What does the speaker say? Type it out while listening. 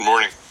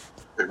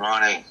Good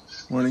morning.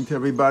 Morning to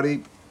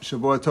everybody.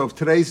 Shavua Tov.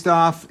 Today's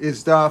daf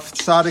is daf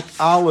Tzadik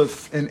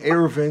Aleph in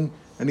Eruvin.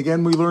 And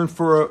again, we learn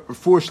for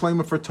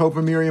Shlema for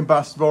Tova Miriam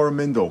Bas Dvorah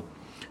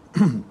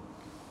Mindel.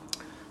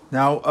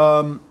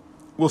 Now,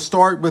 we'll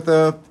start with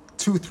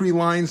 2-3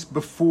 lines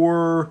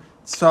before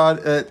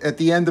at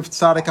the end of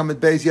Tzadik Amid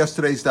Beis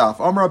yesterday's daf.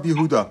 Amar Rabbi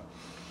Yehuda.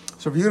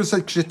 So Rabbi Yehuda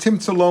said, Kshetim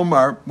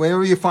Tzalomar,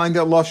 whenever you find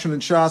that Lashon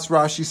and Shas,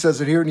 Rashi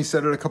says it here, and he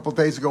said it a couple of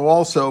days ago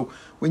also.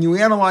 When you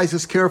analyze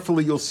this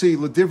carefully, you'll see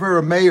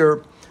L'divrei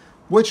Rameir.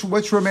 Which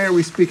Rameir are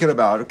we speaking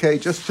about? Okay,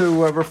 just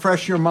to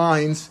refresh your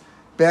minds,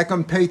 back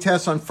on Pei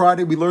Tes on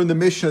Friday, we learned the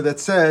Mishnah that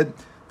said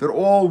that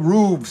all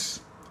roofs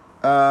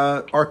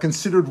are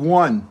considered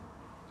one.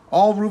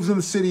 All roofs in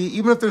the city,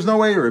 even if there's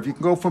no air, if you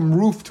can go from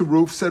roof to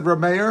roof, said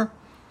Rameir,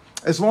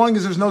 as long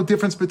as there's no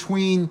difference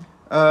between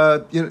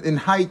in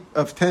height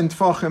of 10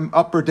 tfachim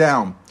up or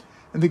down.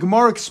 And the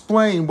Gemara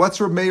explained what's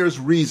Rameir's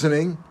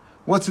reasoning.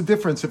 What's the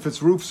difference? If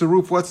it's roof to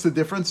roof, what's the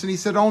difference? And he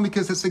said only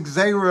because it's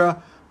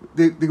Xera.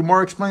 The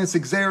Gemara explains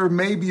Xera,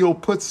 maybe you'll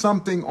put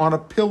something on a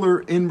pillar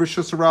in Rosh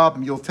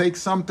Hashanah. You'll take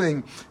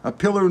something, a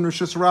pillar in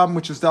Rosh Hashanah,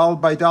 which is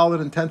Dalet by Dalet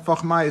and 10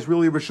 tfachim is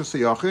really Rosh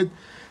Hashanah.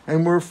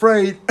 And we're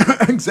afraid,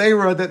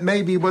 Xera, that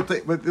maybe what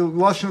the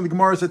Lashon of the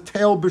Gemara is a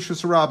tail Rosh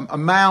Hashanah, a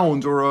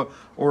mound or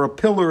a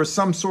pillar or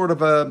some sort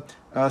of a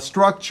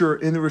structure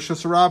in the Rosh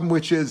Hashanah,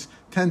 which is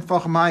 10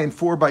 tfachim and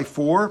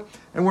 4x4,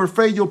 and we're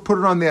afraid you'll put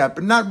it on that,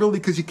 but not really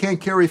because you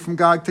can't carry from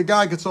Gog to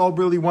Gog. It's all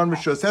really one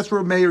Rosh Hashanah. That's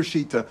Rameir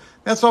Shita.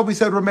 That's all we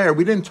said Rameir.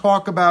 We didn't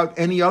talk about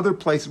any other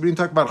place. We didn't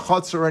talk about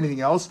Chutz or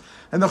anything else.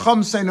 And the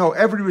Chacham say no.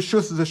 Every Rosh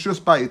Hashanah is a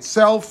Shus by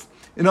itself.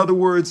 In other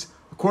words,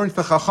 according to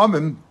the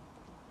Chachamim,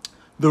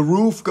 the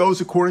roof goes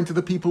according to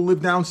the people who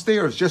live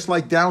downstairs. Just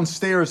like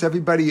downstairs,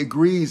 everybody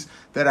agrees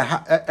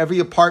that every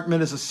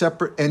apartment is a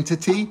separate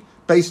entity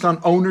based on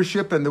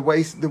ownership and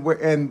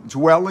and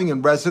dwelling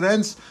and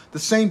residence. The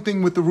same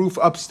thing with the roof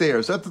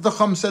upstairs. That's what the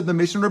Chum said in the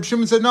Mishnah. Reb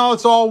Shimon said, no,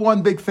 it's all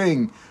one big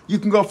thing. You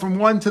can go from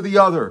one to the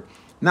other.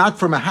 Not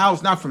from a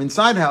house, not from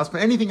inside a house, but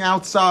anything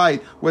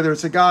outside, whether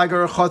it's a gag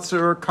or a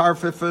chutzner or a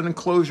karfif and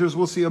enclosures,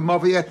 we'll see a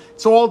maviyah.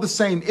 It's all the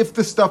same if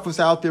the stuff was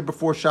out there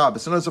before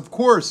Shabbos. And as of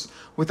course,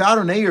 without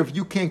an Erev,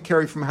 you can't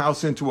carry from a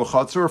house into a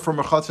chutzner or from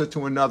a chutzner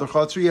to another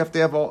chutzner. You have to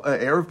have an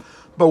Erev.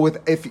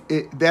 But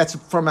that's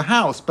from a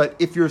house. But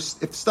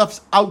if stuff's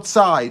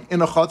outside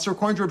in a chutzner,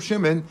 according to Reb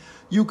Shimon,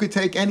 you could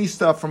take any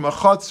stuff from a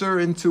chutzner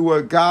into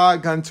a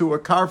gag, onto a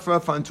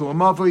karfif, onto a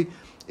mavi,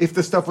 if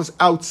the stuff was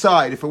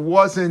outside. If it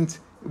wasn't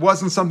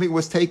something that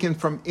was taken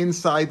from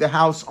inside the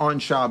house on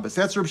Shabbos.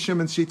 That's Reb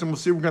Shimon's sheet, and we'll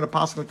see we're going to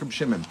pass like Reb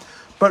Shimon.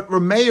 But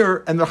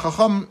Rameir and the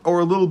Chacham are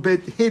a little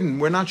bit hidden.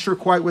 We're not sure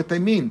quite what they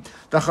mean.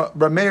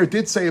 Rameir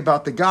did say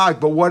about the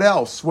Gag, but what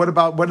else? What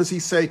does he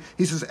say?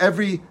 He says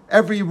every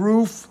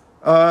roof,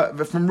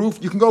 from roof,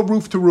 you can go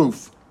roof to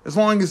roof. As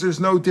long as there's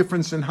no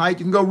difference in height,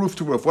 you can go roof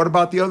to roof. What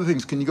about the other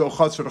things? Can you go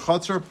chutzner to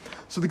chutzner?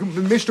 So the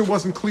Mishnah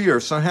wasn't clear.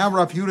 So now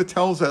Rav Yehuda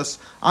tells us,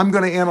 I'm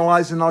going to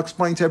analyze and I'll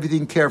explain to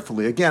everything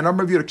carefully. Again, I'm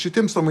Rav Yehuda.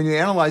 Kshetim Tzalomar, when you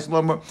analyze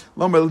Lomar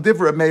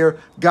L'divrei Meir,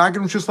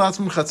 Gagan Rishus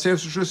Atzman, Chatzer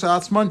Rishus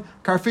Atzman,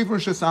 Karfif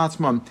Rishus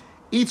Atzman.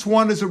 Each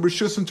one is a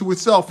rishus unto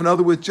itself. In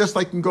other words, just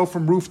like you can go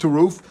from roof to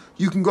roof,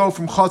 you can go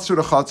from chutzner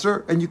to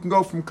chutzner, and you can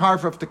go from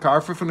karfif to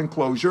karfif, an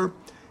enclosure.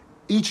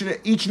 Each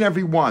and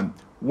every one.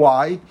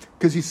 Why?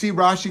 Because you see,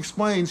 Rashi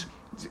explains,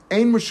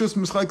 in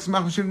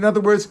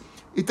other words,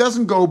 it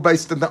doesn't go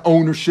based on the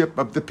ownership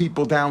of the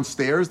people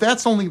downstairs.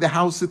 That's only the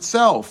house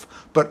itself.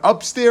 But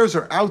upstairs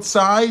or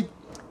outside,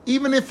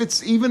 even if it's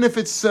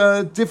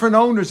different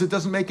owners, it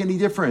doesn't make any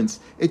difference.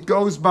 It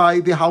goes by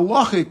the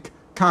halachic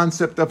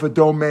concept of a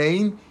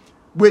domain,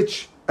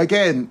 which,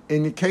 again,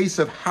 in the case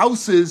of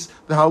houses,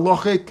 the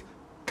halachic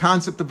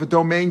concept of a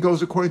domain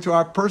goes according to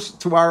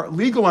our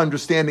legal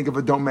understanding of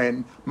a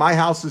domain. My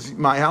house is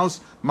my house,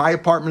 my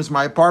apartment is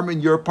my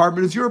apartment, your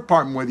apartment is your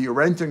apartment, whether you're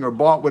renting or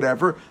bought,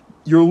 whatever.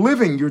 You're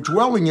living, you're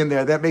dwelling in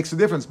there, that makes a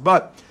difference.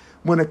 But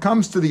when it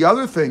comes to the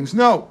other things,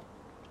 no.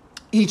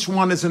 Each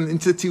one is an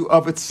entity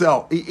of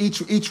itself.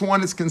 Each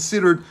one is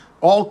considered,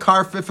 all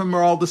karfifim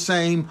are all the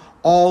same,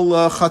 all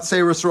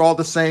chatzeros are all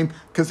the same,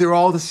 because they're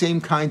all the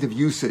same kind of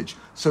usage.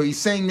 So he's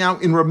saying now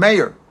in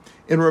Rameir,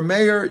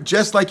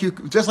 just like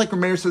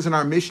Rameir says in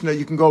our Mishnah,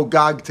 you can go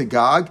Gog to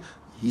Gog.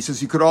 He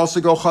says you could also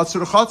go Chutzner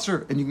to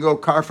Chutzner, and you can go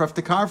Karfaf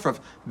to Karfaf.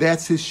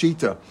 That's his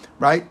Shita,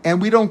 right?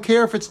 And we don't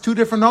care if it's two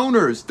different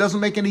owners.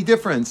 Doesn't make any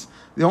difference.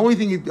 The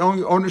only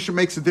ownership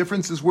makes a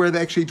difference is where they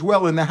actually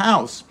dwell in the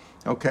house,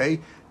 okay?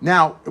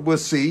 Now, we'll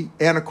see.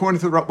 And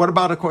what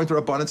about according to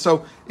Rabbanan?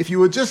 So if you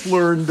would just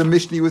learn the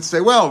Mishnah, you would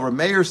say, well,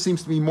 Rameir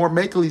seems to be more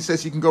makel. He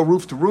says you can go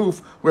roof to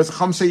roof, whereas the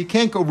Chacham say you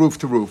can't go roof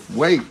to roof.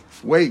 Wait.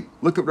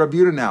 Look at Rabbi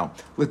Yehuda now.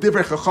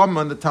 L'divrei Chacham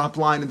on the top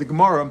line of the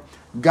Gemara,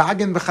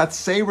 Gagan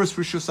v'chatzeros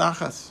rishus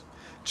achas.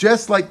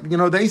 Just like,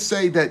 they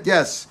say that,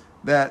 yes,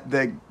 that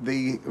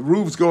the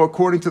roofs go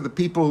according to the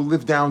people who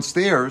live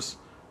downstairs,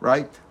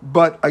 right?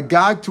 But a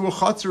Gag to a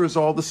Chutzner is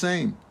all the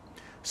same.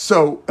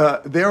 So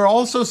they're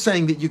also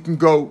saying that you can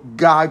go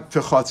Gog to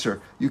Chutzner.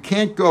 You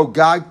can't go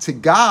Gog to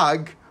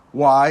Gog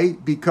Why?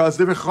 Because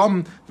the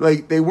Chacham,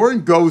 like they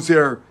weren't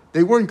gozer.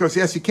 They weren't goes.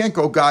 Yes, you can't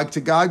go Gog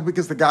to Gog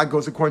because the Gog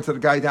goes according to the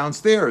guy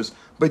downstairs,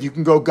 but you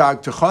can go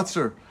Gog to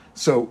Chatzar.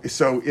 So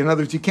in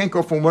other words, you can't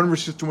go from one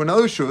rishus to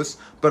another shus,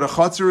 but a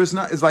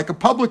chutzner is like a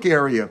public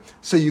area.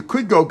 So you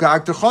could go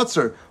Gog to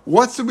chutzner.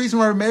 What's the reason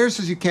why Meir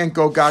says you can't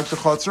go Gog to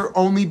chutzner?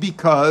 Only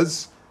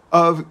because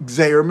of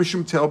Gzeir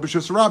Mishum Tel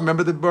B'Shus Rab.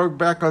 Remember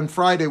back on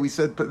Friday we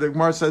said the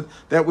Gemara said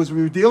we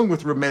were dealing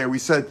with Rameir. We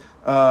said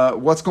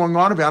what's going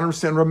on? I don't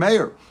understand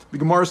Rameir. The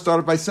Gemara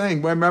started by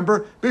saying, well,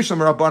 remember, Bishlam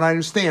Rabban, I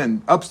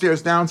understand.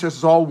 Upstairs, downstairs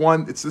is all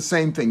one. It's the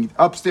same thing.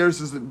 Upstairs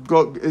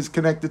is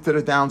connected to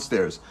the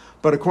downstairs.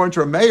 But according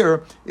to a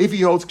mayor, if he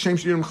holds how can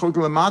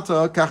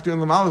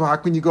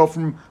you go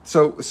from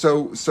so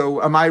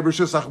Amai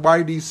Rishus?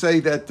 Why do you say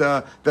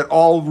that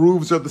all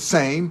roofs are the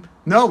same?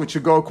 No, it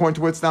should go according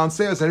to what's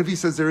downstairs. And if he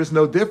says there is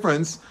no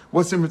difference,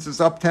 what's the difference?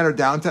 Is up 10 or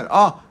down 10?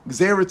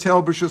 Gzeira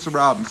Tel B'Shus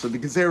Rabim. So the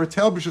Gzeira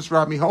Tel B'Shus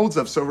Rabim holds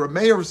up. So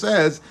Rameir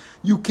says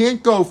you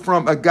can't go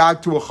from a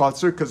Gag to a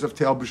Chatzar because of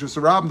Tel B'Shus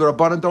Rabim. The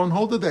Rabbanan don't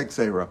hold it that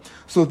Gzeira.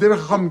 So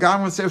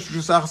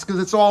because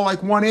it's all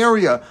like one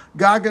area.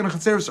 Gag and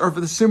Chatzar are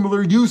for the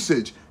similar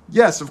usage.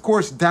 Yes, of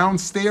course,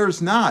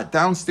 downstairs not.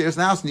 Downstairs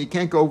in the house, and you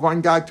can't go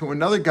one Gag to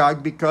another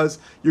Gag because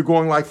you're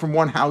going like from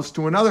one house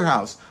to another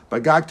house.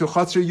 But Gag to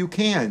Chatzar you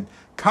can.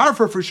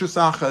 Karfa for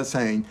Shusacha is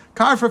saying,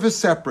 Karfa is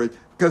separate,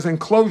 because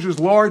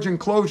enclosures, large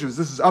enclosures,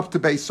 this is up to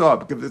Beis Saw.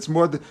 Because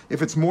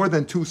if it's more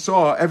than 2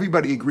 saw,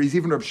 everybody agrees.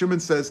 Even Reb Shimon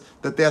says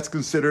that that's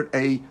considered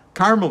a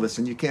Carmelis,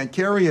 and you can't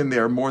carry in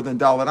there more than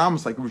Dalet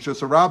Amos, like Rosh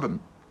Hashanah.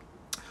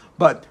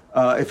 But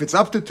if it's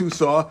up to 2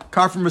 saw,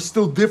 Karfim is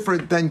still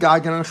different than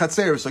Gag and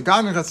Chatzer. So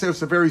Gag and Chatzer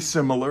are very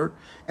similar,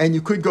 and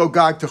you could go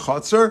Gag to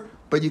Chatzer,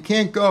 but you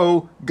can't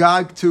go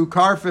Gag to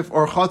Karfif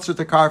or Chatzar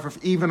to Karfif,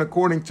 even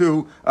according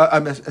to,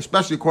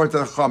 especially according to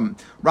the Chum.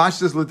 Rashi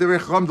says,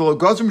 "L'direi Chum de lo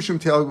gozim mishum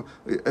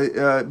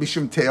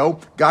teil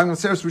Gag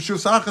l'seres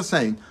rishus achas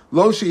saying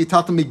lo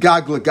she'itatam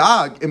migag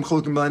l'gag im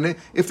chalukim l'nei."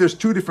 If there's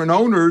 2 different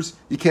owners,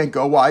 you can't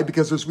go. Why?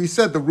 Because as we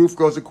said, the roof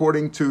goes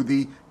according to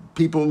the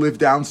people who live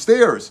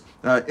downstairs.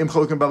 Im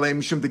cholukim balei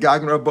mishum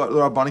degagin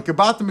rabbani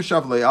kabatim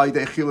mishavlei al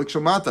yidei chilik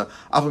shomata.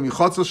 Avim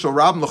yichotzel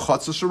shorabim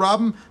lechotzel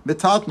shorabim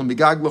metatlim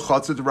migag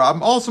lechotzel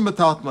derabim also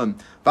metatlim.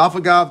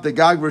 V'afagav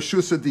degag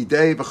reshusa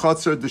didei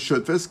v'chotzer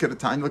deshutvis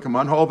kedatanya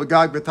lekaman hol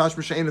v'gag b'tash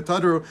b'shein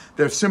etadru.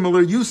 They're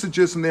similar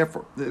usages, and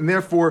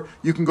therefore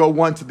you can go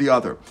one to the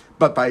other.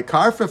 But by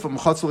karfa from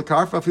chotzel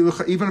karfa,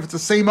 even if it's the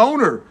same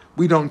owner,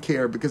 we don't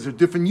care because they're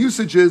different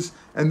usages,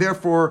 and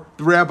therefore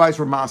the rabbis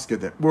were masked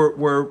it.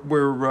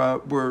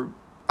 We're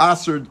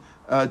answered.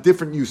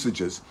 Different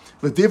usages.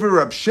 The Divrei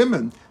Rab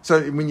Shimon.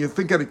 So when you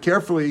think at it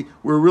carefully,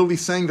 we're really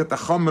saying that the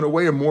Chum in a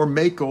way are more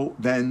makel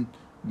than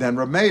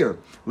Rameir.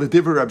 The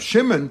Divrei Rab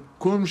Shimon,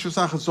 Kulam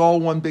Shusach is all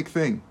one big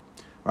thing.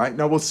 Right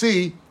now we'll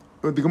see.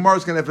 The Gemara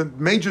is going to have a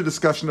major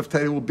discussion of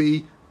today will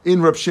be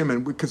in Rab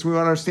Shimon because we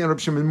want to understand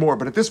Rab Shimon more.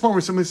 But at this point, we're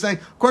simply saying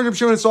according to Rab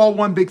Shimon, it's all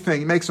one big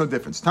thing. It makes no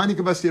difference. Tani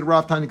Kavasi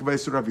Rav, Tani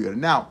Kavasi Rav Yehuda.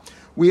 Now.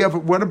 We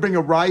want to bring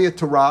a raya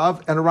to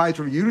Rav and a raya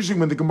to Rav. Usually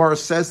when the Gemara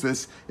says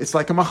this, it's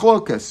like a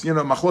machlokas.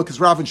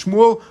 Machlokas Rav and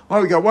Shmuel.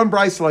 We got one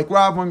brayso like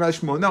Rav, one guy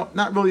Shmuel. No,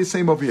 not really the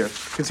same over here.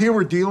 Because here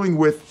we're dealing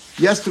with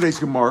yesterday's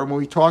Gemara when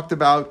we talked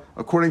about,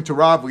 according to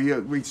Rav,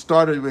 we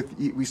started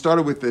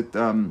with it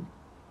on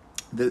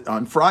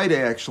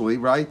Friday actually,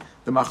 right?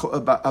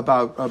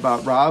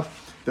 About Rav.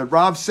 That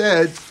Rav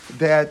said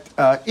that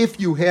if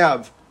you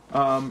have,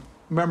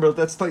 remember,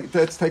 let's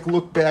take a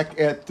look back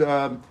at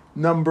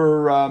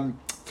number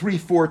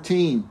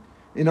 314.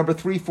 In number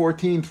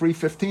 314,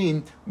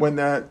 315, when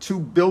the 2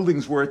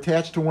 buildings were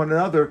attached to one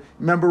another,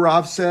 remember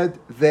Rav said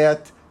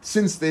that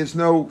since there's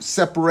no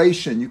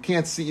separation, you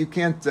can't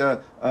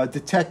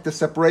detect the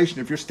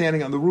separation. If you're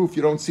standing on the roof,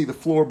 you don't see the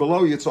floor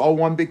below you. It's all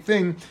one big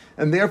thing,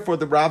 and therefore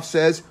the Rav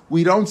says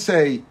we don't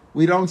say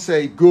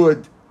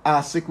good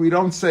asik. We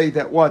don't say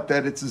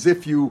that it's as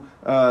if you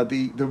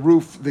the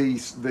roof, the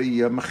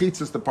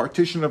mechitzas, the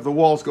partition of the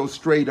walls go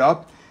straight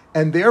up,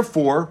 and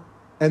therefore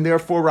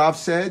Rav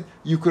said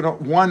you could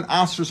one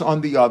asers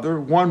on the other,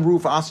 one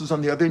roof asers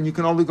on the other, and you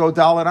can only go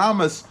dalet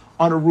amas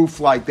on a roof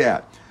like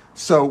that.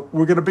 So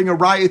we're going to bring a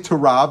raya to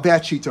Rav,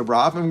 that sheet of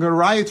Rav, and we're going to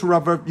raya to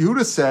Rav. Rav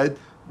Yehuda said,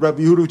 Rav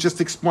Yehuda just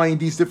explained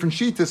these different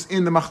sheetas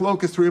in the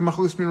machlokas, between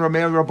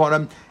Rameir,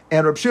 Rabbanim,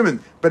 and Rab Shimon.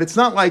 But it's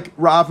not like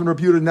Rav and Rav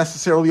Yehuda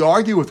necessarily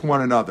argue with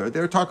one another.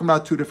 They're talking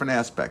about 2 different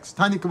aspects.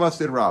 Tanya Kavas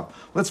did Rav.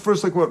 Let's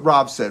first look at what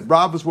Rav said.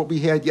 Rav is what we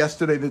had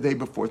yesterday, the day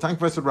before. Tanya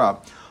Kavas did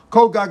Rav.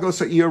 So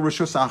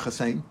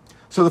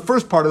the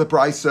first part of the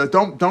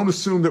brayso, don't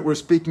assume that we're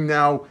speaking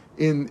now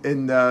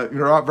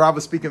Rav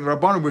is speaking in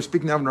Rabbanim, we're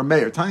speaking now in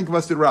Rameir. Tani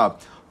Kavas did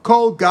Rav.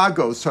 Kol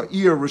gagos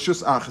ha'ir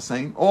rishus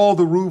achasein. All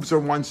the roofs are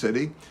one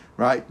city,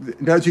 right?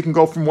 Now you can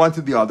go from one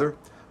to the other.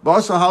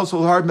 Also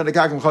household hard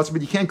metagag and chatzar,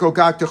 but you can't go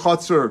gag to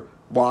chatzar.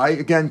 Why?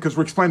 Again, because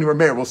we're explaining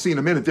Rameir. We'll see in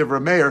a minute.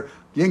 Different Rameir.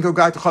 You can't go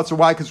gag to chatzar.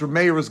 Why? Because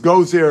Rameir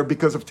goes there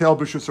because of tel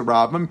b'shus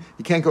rabim.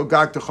 You can't go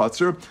gag to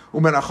chatzar.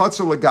 Umen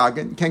achatzar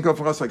legagin. You can't go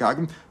from chatzar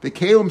legagin. The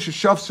kalim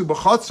sheshafsu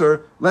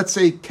b'chatzar. Let's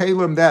say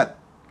kalim that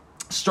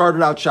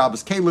started out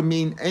Shabbos. Kalim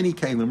mean any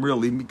kalim,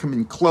 really. It can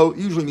mean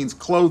usually means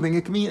clothing.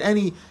 It can mean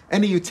any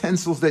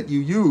utensils that you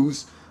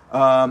use.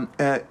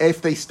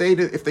 If they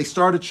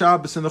started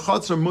Shabbos in the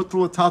chutzner,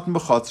 mutal l'tatan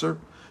b'chutzner,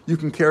 you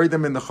can carry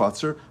them in the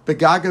chutzner.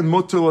 Begagan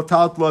mutal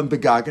l'tatla and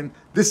begagan.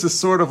 This is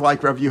sort of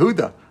like Rav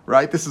Yehuda,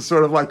 right? This is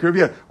sort of like Rav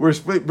Yehuda. We're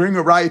bringing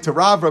a raya to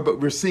Ravra, but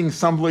we're seeing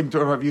something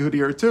to Rav Yehuda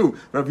here too.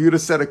 Rav Yehuda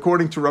said,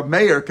 according to Rav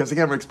Meir, because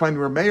again we're explaining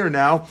to Rav Meir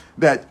now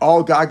that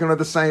all gagan are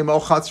the same,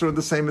 all chutzner are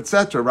the same,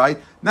 etc. Right?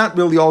 Not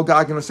really all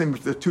gagan are the same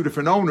if they're two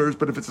different owners,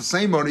 but if it's the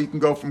same owner, you can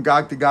go from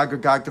gag to gag or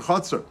gag to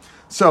chutzner.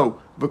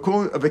 So,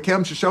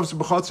 v'kem sheshavs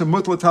b'chatzim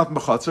mutl l'tatan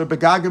b'chatzim,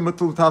 begagim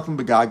mutl l'tatan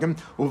begagim,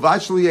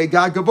 uvachli a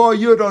gagabo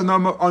yud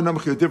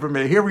onamachil. Different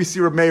Meir. Here we see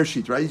a Meir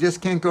sheet, right? You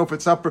just can't go if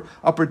it's up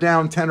or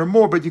down 10 or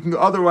more, but you can go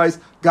otherwise.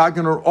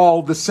 Gagan are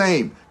all the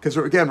same because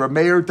again,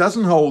 Rameir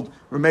doesn't hold.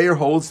 Rameir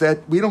holds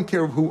that we don't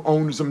care who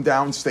owns them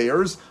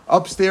downstairs.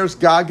 Upstairs,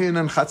 Gagan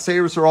and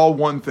Chatzeris are all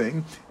one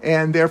thing,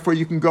 and therefore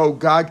you can go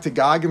Gag to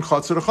Gag and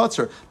Chatzer to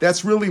Chatzer.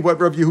 That's really what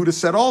Rav Yehuda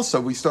said.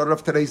 Also, we started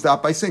off today's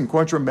daf by saying,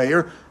 according to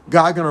Rameir,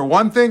 Gagan are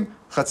one thing.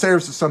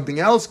 Chatzeris is something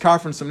else,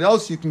 Karfin is something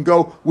else. You can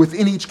go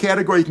within each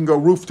category. You can go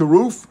roof to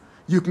roof.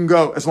 You can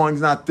go, as long as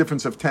it's not a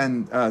difference of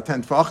 10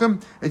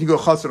 tefachim, and you go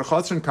Chatzer to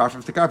Chatzer and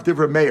Karfin to Karfin,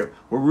 different Meir.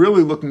 What we're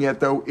really looking at,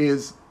 though,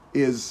 is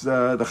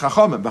the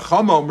Chachamim. The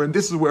Chachamim, and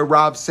this is where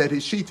Rav said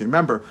his sheet.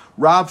 Remember,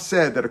 Rav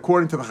said that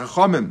according to the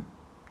Chachamim,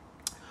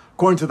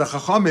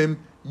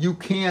 you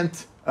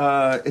can't,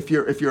 if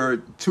you're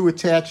two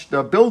attached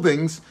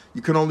buildings,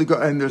 you can only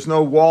go, and there's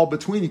no wall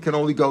between, you can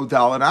only go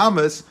Dalet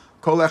Amas.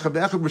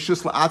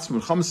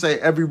 Chum say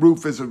every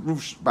roof is a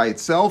roof by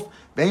itself.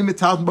 You can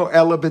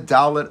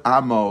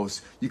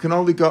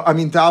only go,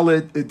 you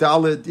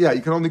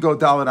can only go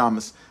Dalet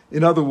Amos.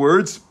 In other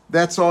words,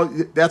 that's all.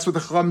 That's what the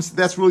Chacham.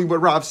 That's really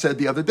what Rav said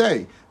the other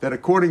day. That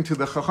according to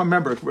the Chacham,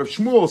 remember, Rav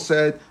Shmuel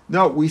said,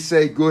 no, we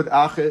say good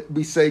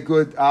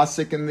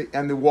asik,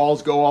 and the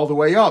walls go all the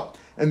way up,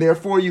 and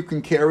therefore you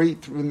can carry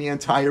through the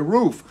entire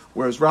roof.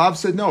 Whereas Rav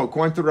said, no,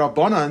 according to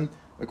Rabbanan,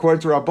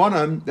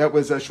 that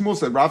was Shmuel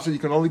said. Rav said you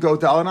can only go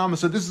Dalet Amos.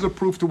 So this is a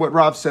proof to what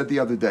Rav said the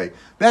other day.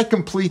 That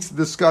completes the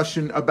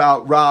discussion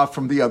about Rav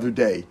from the other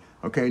day.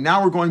 Okay,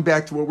 now we're going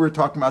back to what we're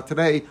talking about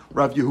today,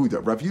 Rav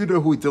Yehuda. Rav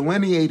Yehuda, who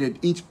delineated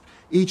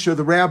each of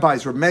the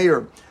rabbis, Rav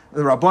Meir,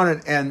 the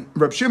Rabbanan, and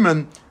Rav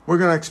Shimon. We're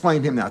going to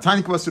explain him now.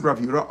 Tiny Kvassid Rav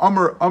Yehuda,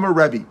 Amar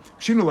Rebbe.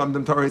 Shinu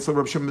Lamdam Torah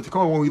Rav Shimon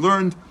Tekoa. When we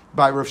learned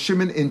by Rav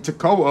Shimon in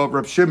Tekoa,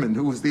 Rav Shimon,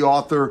 who was the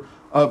author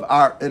of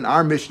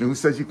our mission, who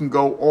says you can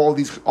go all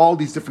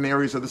these different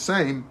areas are the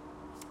same.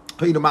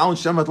 We used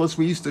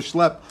to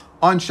schlep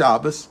on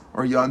Shabbos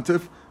or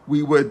Yontif.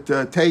 We would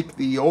take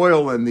the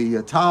oil and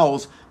the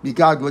towels,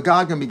 migag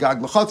l'gagam, migag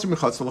l'chatzim,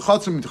 michatz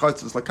l'chatzim,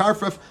 michatz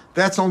l'karfef.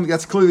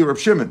 That's clearly Rav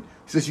Shimon.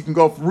 He says you can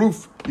go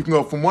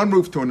from one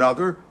roof to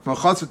another, from a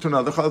chatzir to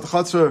another,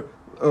 chatzir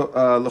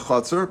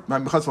l'chatzir,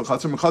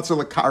 michatz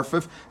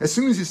l'karfef. As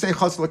soon as you say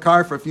chatz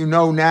l'karfef, you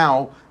know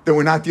now that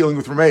we're not dealing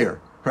with Rameir.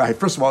 Right.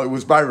 First of all, it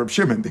was by Reb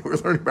Shimon. They were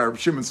learning by Reb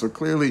Shimon, so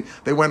clearly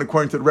they went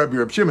according to the Rebbe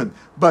Reb Shimon.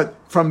 But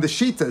from the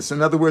Shitas,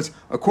 in other words,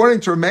 according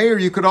to Rameir,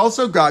 you could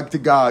also gag to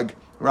gag,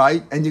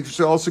 right? And you could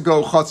also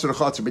go chatzir to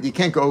chatzir, but you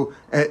can't go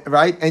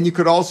right. And you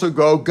could also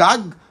go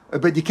gag,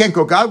 but you can't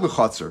go gag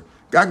l'chatzir.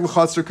 Gag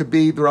l'chatzir could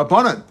be the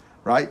Rabbanan,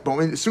 right? But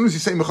as soon as you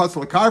say mechatz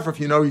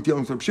l'karfaf, you know you're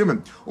dealing with Reb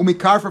Shimon.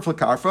 Umikarfaf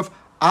l'karfaf.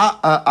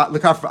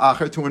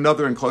 To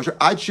another enclosure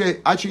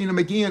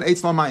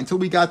until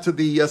we got to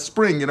the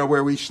spring,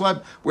 where we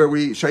slept, where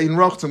we shayin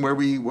rochtzim, where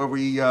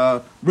we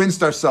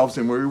rinsed ourselves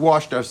in, where we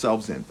washed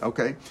ourselves in.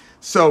 Okay,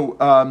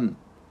 so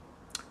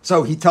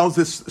he tells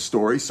this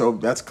story. So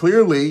that's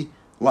clearly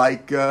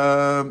like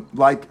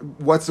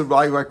what's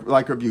like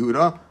Rav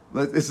Yehuda.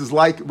 This is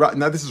Rav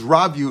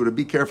Yehuda.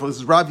 Be careful. This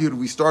is Rav Yehuda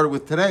we started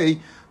with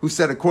today, who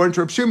said according to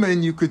Rav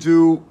Shimon you could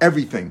do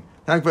everything.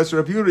 You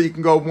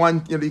can go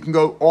one, you can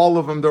go all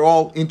of them, they're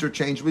all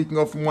interchangeable, you can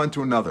go from one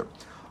to another.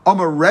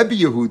 Amar Rebbe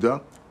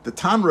Yehuda, the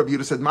Tan Rebbe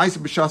Yehuda said, Ma'aseh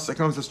b'shas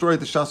sakana, the story of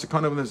the shas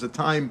sakana when there's a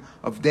time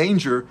of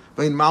danger,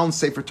 in Mount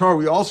Sefer Torah.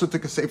 We also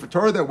took a Sefer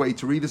Torah that way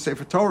to read the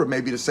Sefer Torah,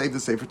 maybe to save the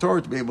Sefer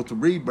Torah, to be able to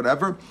read,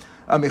 whatever.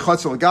 In order to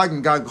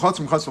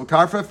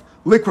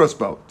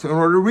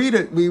read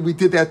it, we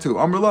did that too.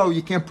 Amar Lo,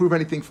 you can't prove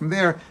anything from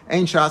there.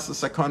 Ain shas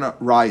sakana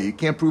raya. You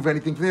can't prove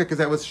anything from there because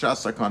that was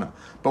shas sakana.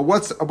 But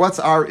what's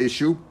our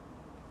issue?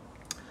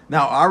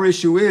 Now, our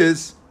issue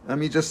is, let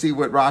me just see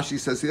what Rashi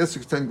says. Yes,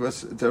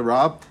 to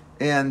Rab,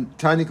 and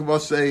Tani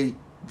Kavase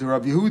to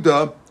Rav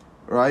Yehuda,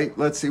 right?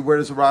 Let's see, where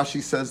does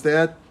Rashi says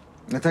that?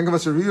 Tani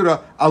Kavase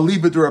Yehuda,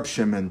 Aliba to Rav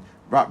Shimon.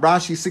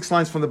 Rashi, 6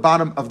 lines from the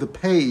bottom of the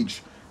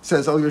page,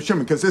 says Aliba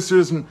Shimon, because this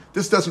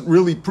doesn't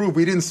really prove,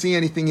 we didn't see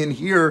anything in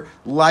here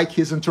like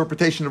his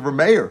interpretation of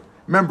Rameir.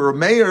 Remember,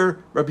 Rameir,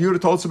 Rabbi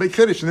Yehuda told us to make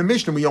Kiddush. In the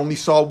Mishnah, we only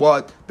saw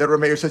that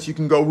Rameir says you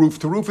can go roof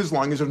to roof as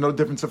long as there's no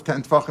difference of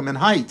 10 tefachim in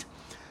height.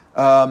 We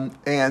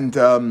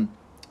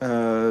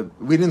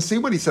didn't see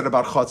what he said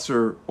about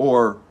chutzner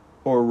or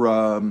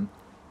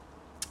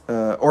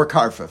or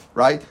karfif,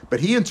 right? But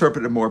he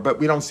interpreted more. But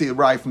we don't see it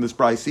right from this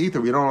Bryce either.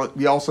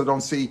 We also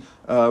don't see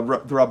the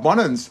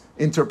Rabbanan's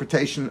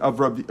interpretation of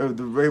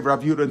the way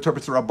Rav Yehuda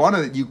interprets the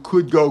Rabbanan, that you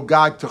could go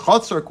gag to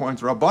Chatzar according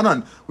to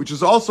Rabbanan, which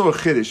is also a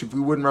chiddush. If we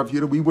wouldn't Rav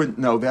Yehuda, we wouldn't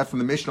know that from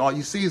the Mishnah. All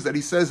you see is that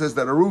he says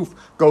that a roof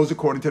goes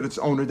according to its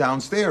owner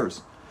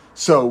downstairs.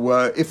 So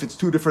if it's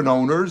two different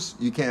owners,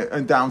 you can't,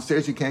 and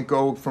downstairs you can't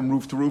go from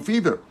roof to roof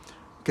either.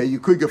 Okay, you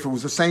could go, if it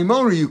was the same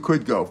owner, you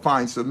could go.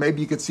 Fine, so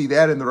maybe you could see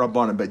that in the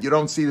Rabbanan, but you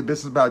don't see the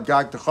business about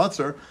Gag to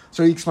Chatzar,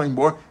 so he explained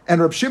more. And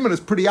Rab Shimon is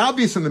pretty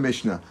obvious in the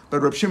Mishnah, but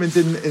Rab Shimon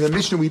didn't, in the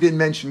Mishnah we didn't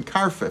mention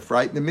Karfif,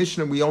 right? In the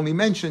Mishnah we only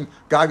mentioned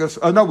Gagos,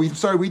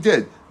 we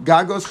did.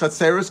 Gagos,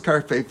 Chatzeres,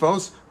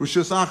 Karfefos,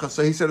 Rishus Achas,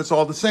 so he said it's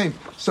all the same.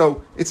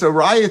 So it's a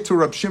riot to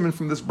Rab Shimon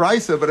from this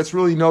Brisa, but it's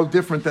really no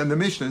different than the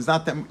Mishnah. It's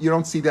not that, you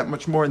don't see that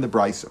much more in the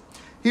Brisa.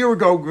 Here we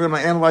go, we're going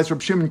to analyze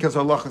Rab Shimon because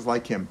Allah is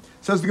like him.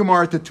 Says the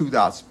Gemara to two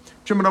dots.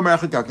 So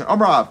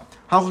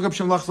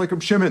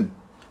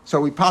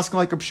we pass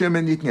like Rab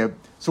Shimon.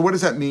 So what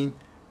does that mean?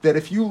 That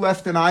if you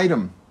left an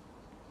item,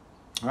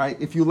 right?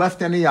 If you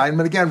left any item,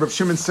 and again, Rab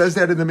Shimon says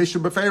that in the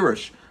Mishnah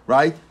Beferish,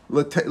 right?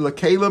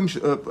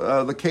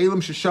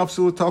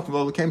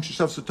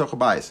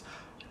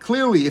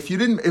 Clearly, if you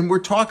didn't, and we're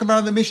talking about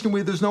in the Mishnah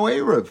where there's no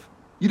Erev,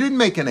 you didn't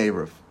make an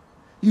Erev.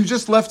 You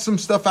just left some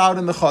stuff out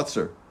in the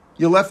Chatzar.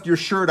 You left your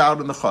shirt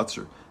out in the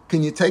Chatzar.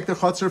 Can you take the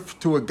chutzner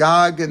to a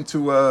gag and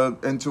to a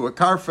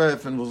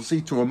karfef, and we'll see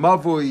to a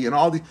mavui and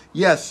all the?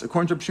 Yes,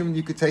 according to Reb Shimon,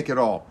 you could take it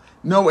all.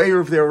 No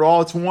erev there at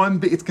all.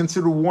 It's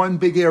considered one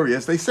big area.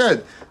 As they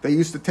said, they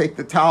used to take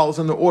the towels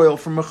and the oil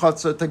from a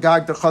chutzner to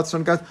gag the chutzner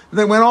and gag.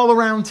 They went all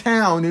around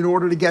town in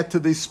order to get to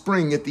the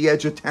spring at the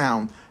edge of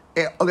town.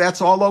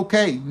 That's all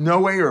okay.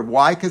 No erev.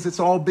 Why? Because it's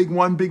all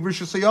one big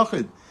rishus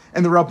hayachid.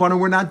 And the Rabbanan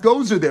were not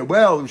gozer there.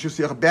 Well, it was just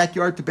a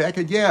backyard to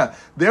backyard. Yeah,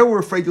 they were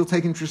afraid you'll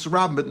take interest in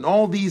Rabbin. But in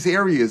all these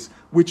areas,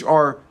 which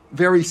are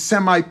very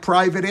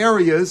semi-private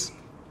areas,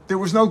 there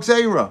was no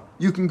gzeira.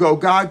 You can go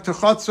gag to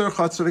chutzner,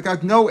 chutzner to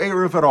gag, no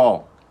erev at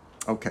all.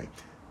 Okay.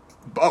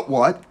 But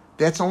what?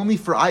 That's only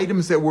for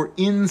items that were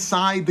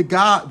inside the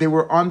gag. They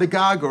were on the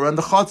gag or on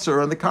the chutzner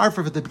or on the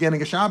karfef at the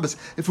beginning of Shabbos.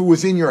 If it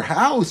was in your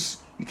house,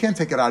 you can't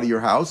take it out of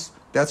your house.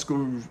 That's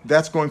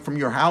going from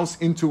your house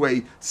into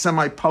a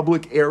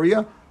semi-public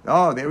area.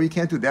 Oh, there you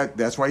can't do that.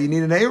 That's why you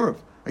need an Erev.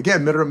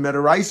 Again,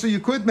 Midaraisa you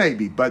could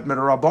maybe, but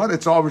Midarabban,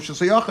 it's all Rishus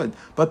HaYachid.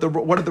 But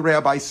what did the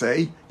rabbis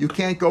say? You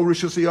can't go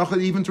Rishus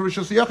HaYachid even to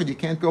Rishus HaYachid. You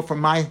can't go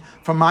from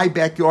my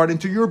backyard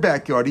into your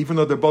backyard, even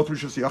though they're both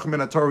Rishus HaYachid.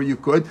 In a Torah you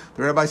could.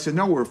 The rabbi said,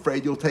 no, we're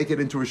afraid you'll take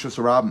it into Rishus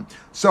HaRabban.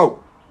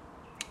 So,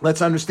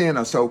 let's understand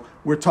now. So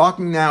we're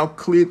talking now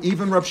clear.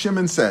 Even Rab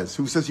Shimon says,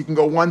 who says you can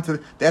go one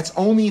to. That's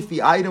only if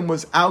the item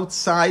was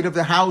outside of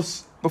the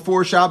house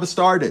before Shabbos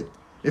started.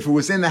 If it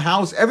was in the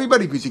house,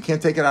 everybody agrees you can't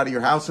take it out of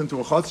your house into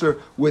a chutzner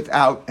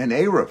without an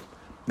erev.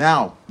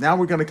 Now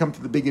we're going to come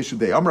to the big issue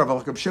today. Amar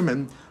Rab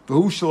Shimon,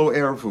 v'hu shelo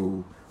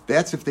erevu.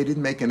 That's if they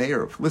didn't make an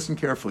erev. Listen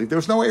carefully. There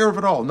was no erev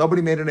at all.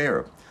 Nobody made an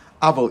erev.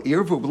 Aval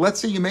erevu. But let's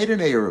say you made an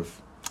erev.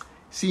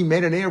 See, you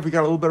made an erev, we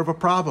got a little bit of a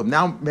problem.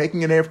 Now,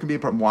 making an erev can be a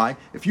problem. Why?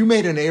 If you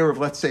made an erev,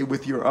 let's say,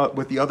 with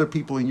the other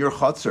people in your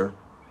chutzner,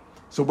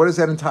 so what does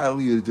that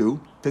entitle you to do?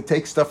 To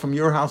take stuff from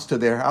your house to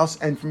their house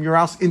and from your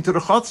house into the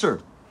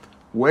chutzner.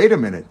 Wait a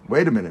minute.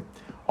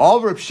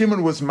 All Reb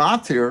Shimon was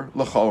matir,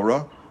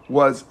 l'chora,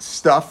 was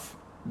stuff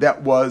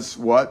that was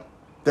what?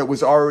 That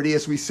was already,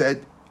 as we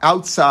said,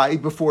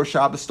 outside before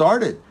Shabbos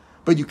started.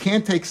 But you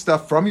can't take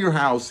stuff from your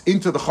house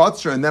into the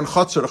chutzner and then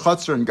chutzner to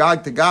chutzner and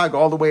gag to gag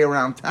all the way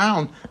around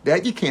town.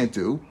 That you can't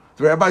do.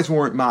 The rabbis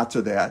weren't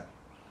matir that.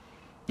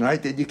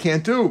 Right? That you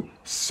can't do.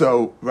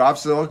 So Rav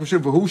says,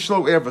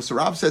 so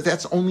Rav says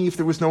that's only if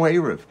there was no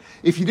Erev.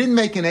 If you didn't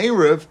make an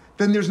Erev,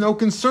 then there's no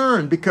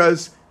concern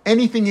because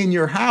anything in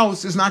your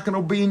house is not going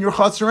to be in your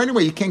chutzner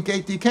anyway. You can't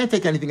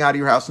take anything out of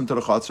your house into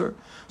the chutzner.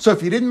 So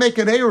if you didn't make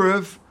an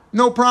erev,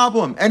 no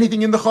problem.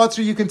 Anything in the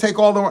chutzner you can take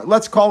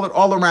let's call it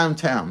all around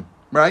town,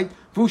 right?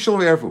 Vushal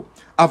ervu,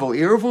 aval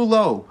erevu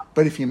lo.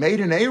 But if you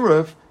made an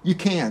erev, you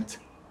can't.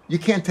 You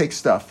can't take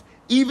stuff.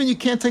 Even you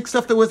can't take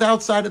stuff that was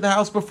outside of the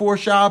house before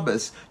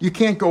Shabbos. You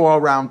can't go all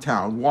around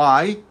town.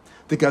 Why?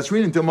 The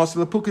Gazrin and Dilmas of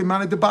the Pukim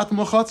Mana Debatim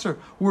L'Chutzner.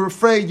 We're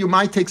afraid you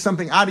might take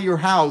something out of your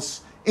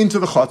house into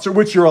the chutzner,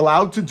 which you're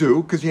allowed to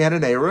do because you had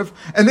an erev,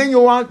 and then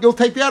you'll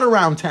take that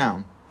around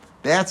town.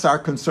 That's our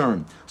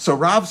concern. So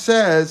Rav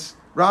says,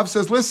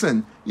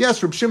 listen,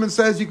 yes, Reb Shimon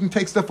says you can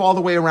take stuff all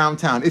the way around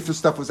town if the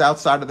stuff was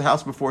outside of the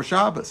house before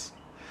Shabbos.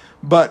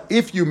 But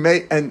if you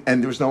made, and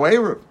there was no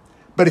erev,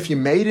 but if you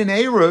made an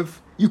erev,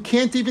 you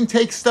can't even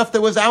take stuff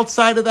that was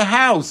outside of the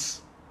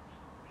house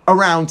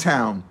around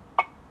town.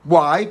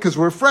 Why? Because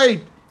we're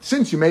afraid.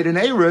 Since you made an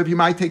Erev, you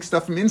might take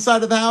stuff from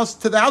inside of the house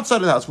to the outside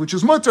of the house, which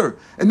is mutter.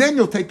 And then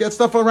you'll take that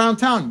stuff around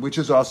town, which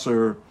is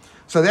asur.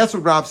 So that's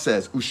what Rav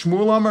says.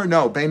 Ushmul Amar,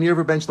 no, Ben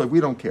Yever Ben Shlev, we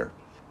don't care.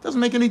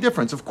 Doesn't make any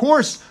difference. Of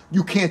course,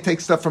 you can't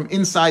take stuff from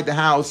inside the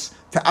house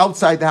to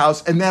outside the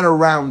house and then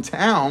around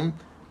town.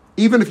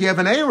 Even if you have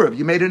an Erev,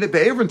 you made it, the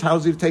Erev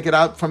tells you to take it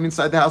out from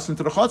inside the house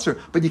into the chutzner,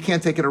 but you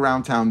can't take it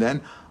around town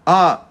then.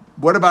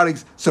 What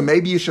about, so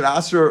maybe you should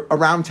ask her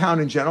around town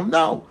in general?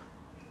 No.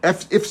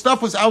 If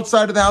stuff was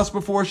outside of the house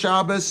before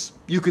Shabbos,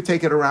 you could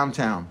take it around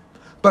town.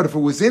 But if it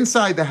was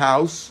inside the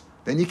house,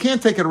 then you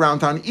can't take it around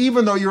town,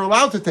 even though you're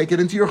allowed to take it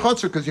into your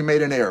chutzner because you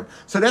made an Erev.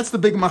 So that's the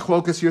big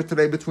machlokas here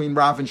today between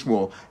Rav and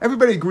Shmuel.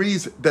 Everybody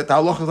agrees that the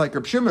halacha is like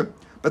Reb Shimon.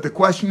 But the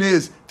question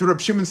is, did Reb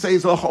Shimon say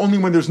it's halacha only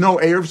when there's no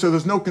Erev, so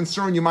there's no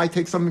concern you might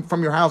take something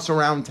from your house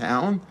around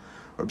town?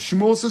 Reb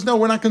Shmuel says, no,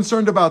 we're not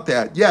concerned about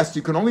that. Yes,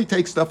 you can only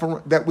take stuff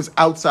that was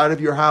outside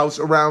of your house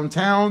around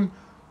town,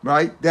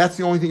 right? That's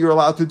the only thing you're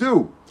allowed to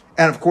do.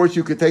 And of course,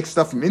 you could take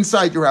stuff from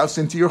inside your house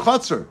into your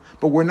chutzner.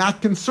 But we're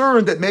not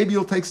concerned that maybe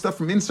you'll take stuff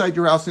from inside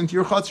your house into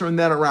your chutzner and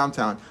then around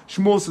town.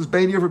 Shmuel says,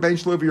 Bein Yever, Bein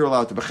Shliver, you're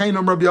allowed to. B'chein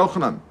Rabbi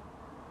Yochanan.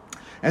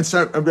 And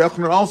so Rabbi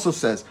Yochanan also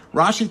says,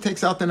 Rashi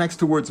takes out the next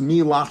two words,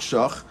 mi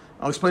lachshach.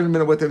 I'll explain in a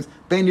minute what that is.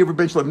 Bein Yever,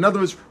 Bein Shliver. In other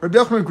words, Rabbi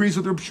Yochanan agrees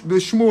with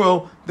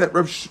Shmuel that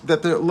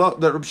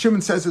Rabbi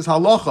Shimon says is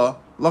halacha.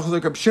 Halacha is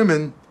like Rabbi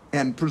Shimon,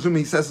 and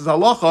presumably he says is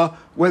halacha,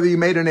 whether you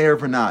made an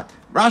Erev or not.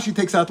 Rashi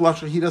takes out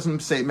Lachshach. He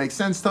doesn't say it makes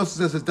sense. Tosfos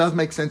says it does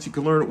make sense. You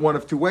can learn it one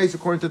of two ways,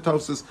 according to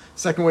Tosfos.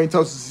 Second way in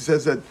Tosfos, he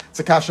says that it's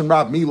a kashan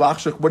Rav, me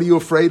Lachshach. What are you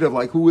afraid of?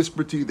 Like, who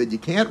whispered to you that you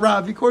can't,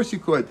 Rav? Of course you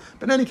could.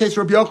 But in any case,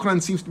 Rabbi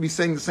Yochanan seems to be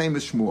saying the same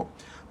as Shmuel.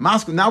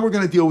 Now we're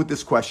going to deal with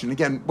this question.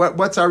 Again,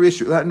 what's our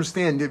issue?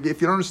 Understand,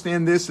 if you don't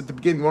understand this at the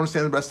beginning, you won't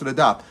understand the rest of the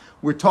daf.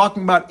 We're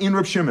talking about in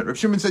Reb Shimon. Reb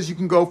Shimon says you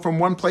can go from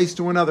one place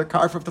to another,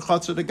 Karfif to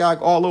Chatzar to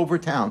Gag, all over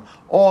town,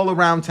 all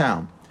around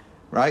town,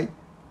 right?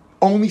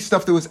 Only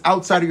stuff that was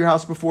outside of your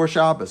house before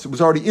Shabbos. It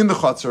was already in the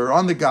Chatzar,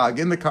 on the Gag,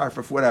 in the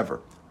Karfif,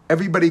 whatever.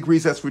 Everybody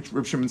agrees that's what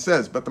Reb Shimon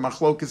says. But the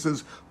Machlokas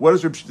is,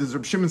 does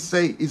Reb Shimon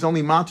say he's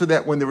only matter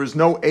that when there is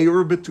no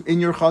Erev in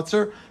your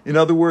Chatzar? In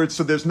other words,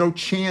 so there's no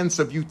chance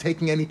of you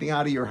taking anything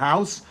out of your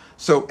house.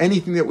 So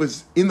anything that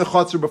was in the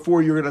Chatzar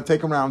before you're going to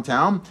take around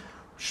town.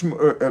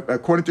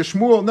 According to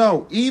Shmuel,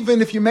 no.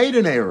 Even if you made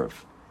an Erev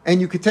and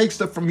you could take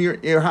stuff from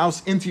your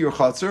house into your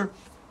Chatzar,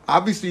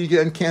 obviously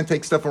you can't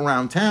take stuff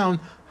around town.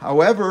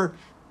 However,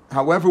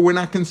 we're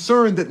not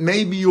concerned that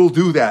maybe you'll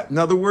do that. In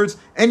other words,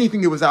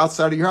 anything that was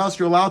outside of your house,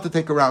 you're allowed to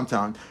take around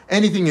town.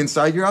 Anything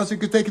inside your house, you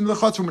could take into the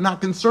chutzner. We're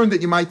not concerned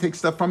that you might take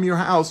stuff from your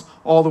house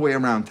all the way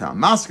around town.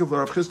 Maskav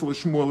Rav Chisda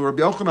Shmuel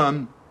Rabbi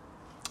Yochanan.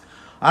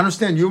 I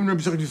understand. You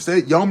say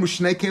Yom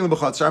Shnei Kelim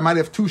b'chutzner. I might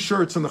have two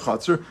shirts in the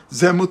chutzner.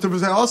 Zeh mutar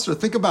v'zeh aser.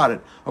 Think about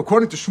it.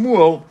 According to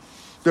Shmuel,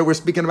 that we're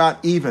speaking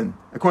about even,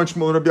 according to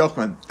Shmuel and Rabbi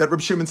Yochanan, that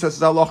Rabbi Shimon says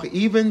is halacha,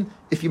 even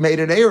if you made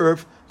an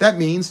Erev, that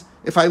means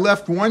if I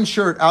left one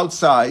shirt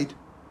outside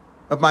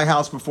of my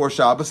house before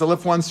Shabbos, I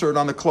left one shirt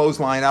on the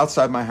clothesline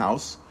outside my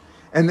house,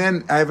 and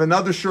then I have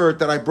another shirt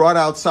that I brought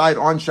outside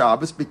on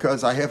Shabbos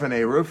because I have an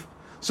Erev.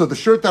 So the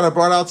shirt that I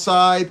brought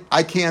outside,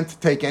 I can't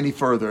take any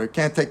further. I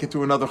can't take it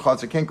to another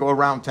chutz. I can't go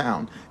around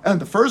town. And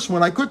the first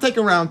one I could take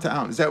around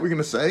town. Is that what we're going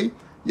to say?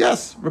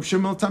 Yes, Reb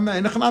Shimon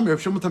Tamei, Nechanami, Reb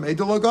Shimon Tamei,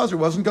 Delo Gozer,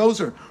 wasn't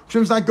Gozer. Reb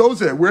Shimon's not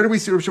Gozer. Where do we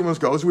see Reb Shimon's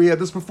Gozer? We had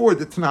this before,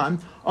 the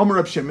Tanan, Amar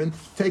Reb Shimon.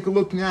 Take a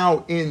look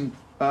now in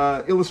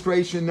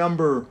illustration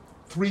number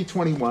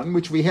 321,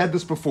 which we had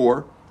this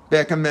before,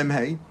 back on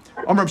Memhei.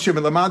 Amar Reb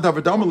Shimon, Lamad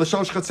Davadama,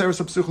 L'shosh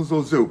Chatzeres HaPsuchos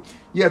Lozu.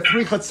 You have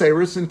three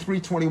Chatzeres in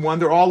 321.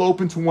 They're all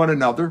open to one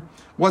another.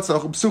 What's a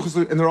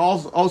Psuchos, and they're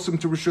all open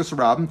to Rishus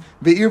Rabin.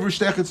 Ve'ir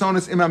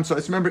V'shtechetzonis Imam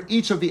Sois. Remember,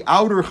 each of the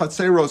outer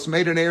Chatzeros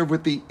made an Erev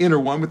with the inner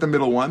one, with the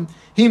middle one.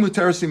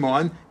 Himuter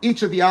Simon.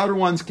 Each of the outer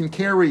ones can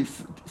carry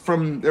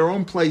from their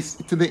own place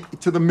to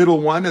the middle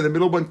one, and the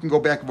middle one can go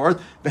back and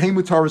forth. The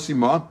Himuter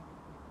Simon.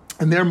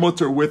 And they're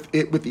mutter with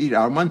the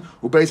outer one.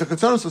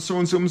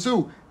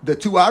 The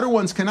two outer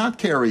ones cannot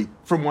carry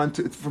from one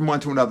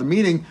to another.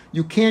 Meaning,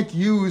 you can't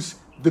use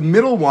the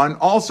middle one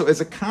also as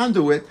a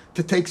conduit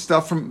to take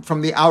stuff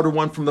from the outer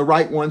one, from the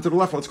right one to the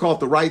left. Let's call it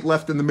the right,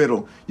 left, and the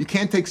middle. You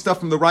can't take stuff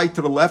from the right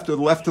to the left or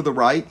the left to the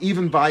right,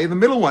 even via the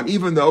middle one,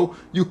 even though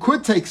you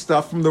could take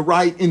stuff from the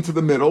right into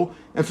the middle,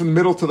 and from the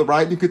middle to the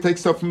right. You could take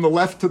stuff from the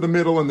left to the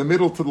middle and the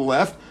middle to the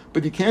left,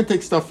 but you can't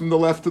take stuff from the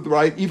left to the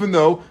right, even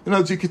though, in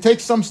other words, you could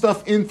take some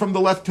stuff in from the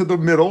left to the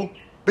middle,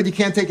 but you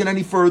can't take it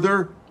any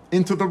further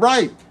into the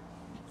right.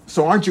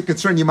 So aren't you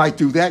concerned you might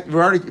do that?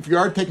 If you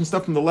are taking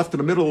stuff from the left to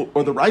the middle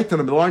or the right to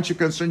the middle, aren't you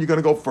concerned you're going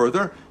to go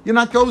further? You're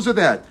not gozer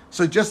that.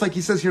 So just like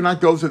he says you're not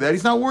gozer that,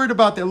 he's not worried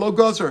about that. Lo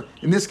gozer.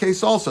 In this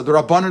case also, the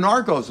Rabbanan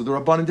are gozer. The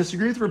Rabbanan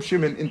disagree with Reb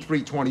Shimon in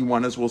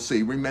 321, as we'll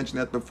see. We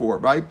mentioned that before,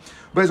 right?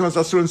 But he's lo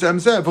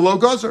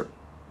gozer.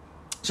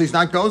 So he's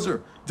not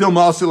gozer. So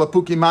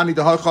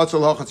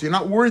you're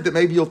not worried that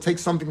maybe you'll take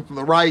something from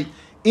the right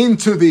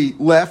into the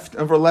left,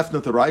 and from left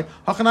into the right.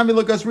 So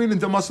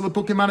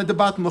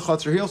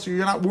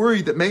you're not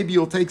worried that maybe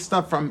you'll take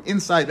stuff from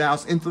inside the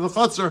house into the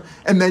chutzner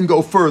and then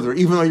go further,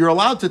 even though you're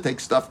allowed to take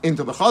stuff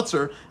into the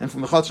chutzner and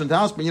from the chutzner into the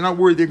house, but you're not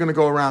worried you're going to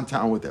go around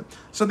town with it.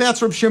 So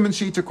that's Reb Shimon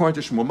Shita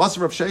according to Shmuel.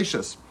 Maser Rav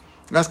Sheshes.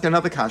 Ask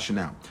another kasha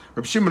now.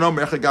 Reb Shimon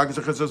Omer Chagag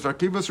Zechazos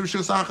Vakivas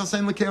Rishos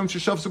Achasein Lekeim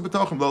Sheshavsu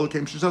B'Tochim Lo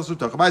Lekeim Sheshavsu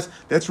B'Tochim.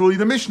 That's really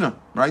the Mishnah,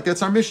 right?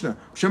 That's our Mishnah.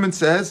 Shimon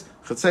says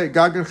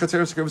Gag and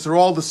Chatzeres Vakivas are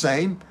all the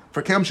same.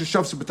 For Keim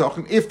Sheshavsu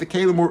B'Tochim, if the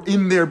Kalim were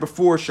in there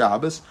before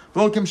Shabbos,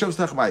 Lo Lekeim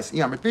Sheshavsu B'Tochim.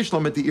 Yam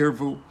Pishlam at the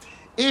Irvu.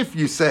 If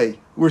you say,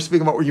 we're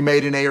speaking about where you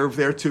made an Erev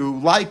there too,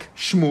 like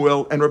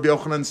Shmuel and Rabbi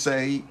Yochanan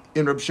say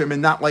in Reb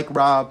Shimon, not like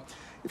Rab.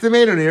 If they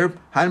made an Erev,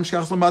 Hanim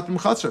Shkach Lamatim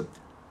Chatzar.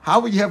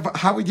 How would you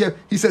have,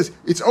 he says,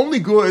 it's only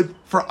good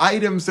for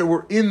items that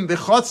were in the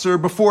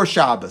Chatzar before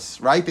Shabbos,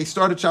 right? They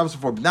started Shabbos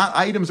before, but not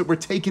items that were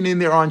taken in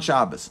there on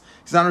Shabbos.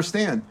 He doesn't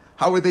understand.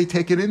 How would they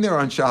take it in there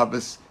on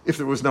Shabbos if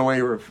there was no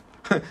Erev?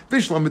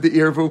 Bishlam with the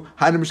Irvu,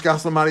 Hadim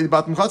Mishkach Lamani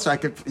Batim Chatzar. I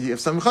could have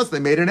some Chatzar, they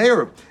made an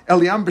Erev.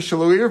 Eliam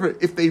B'Shalo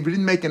Erev, if they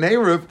didn't make an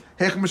Erev,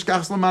 Hech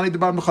Mishkach Lamani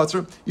Batim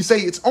Chatzar. You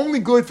say it's only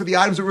good for the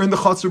items that were in the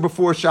Chatzar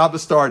before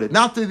Shabbos started,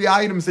 not the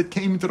items that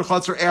came into the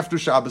Chatzar after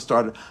Shabbos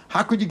started.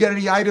 How could you get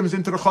any items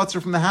into the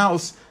Chatzar from the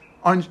house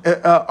on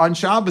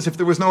Shabbos if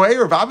there was no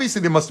Erev?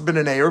 Obviously there must have been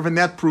an Erev, and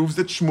that proves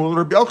that Shmuel and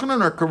Rabbi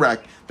Yochanan are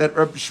correct. That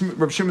Rabbi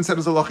Shimon said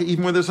as a halacha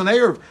even when there's an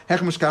Erev. Hech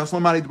Mishkach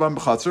Lamani Batim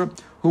Chatzar,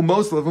 who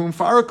most of whom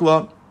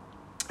Farakla.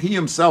 He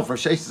himself,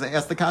 Rashi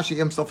asked the kasha, he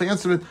himself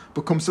answered it,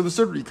 becomes to the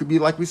surgery. It could be,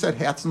 like we said,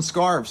 hats and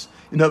scarves.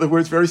 In other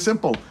words, very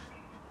simple.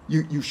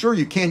 You sure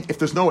you can't, if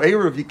there's no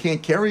Erev, you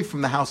can't carry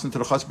from the house into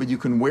the chutz, but you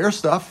can wear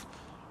stuff,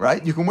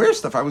 right? You can wear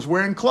stuff. I was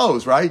wearing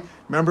clothes, right?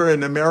 Remember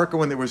in America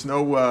when there was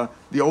no,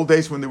 the old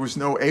days when there was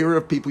no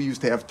Erev, people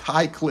used to have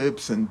tie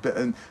clips and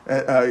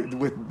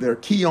with their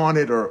key on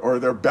it or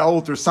their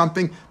belt or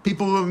something.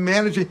 People were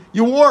managing,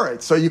 you wore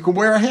it, so you could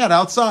wear a hat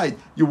outside.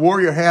 You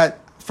wore your hat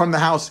from the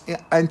house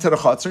into the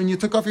chutzner, and you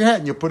took off your hat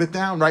and you put it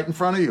down right in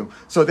front of you.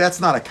 So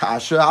that's not a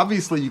kasha.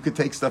 Obviously, you could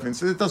take stuff in.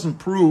 So it doesn't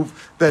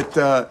prove that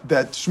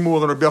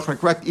Shmuel and Rabbi Yochanan are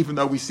correct, even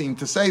though we seem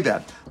to say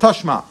that.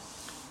 Tashma,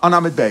 on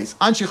Amid Beis,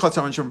 Anshi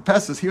Chatzar and Shem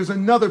Pesach. Here's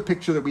another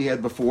picture that we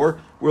had before.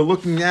 We're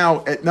looking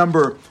now at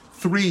number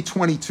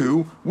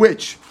 322,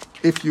 which,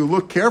 if you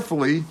look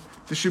carefully,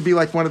 this should be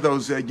like one of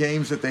those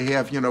games that they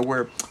have,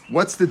 where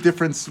what's the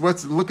difference?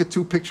 Look at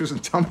two pictures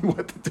and tell me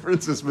what the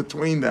difference is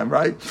between them,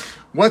 right?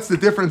 What's the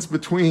difference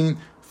between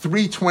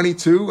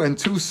 322 and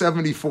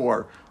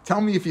 274?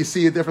 Tell me if you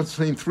see a difference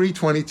between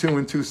 322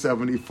 and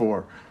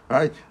 274,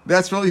 right?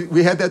 That's really,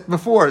 we had that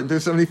before, in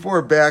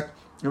 274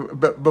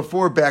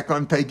 back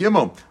on Pei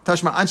Gimel.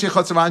 Tashma Anshe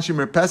Chotzav Anshe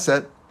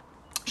Merpeset,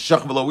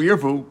 Shach V'lo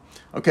Yirvu.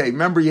 Okay,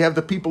 remember you have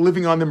the people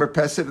living on the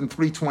Merpeset in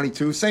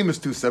 322, same as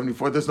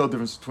 274. There's no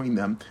difference between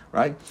them,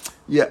 right?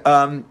 Yeah,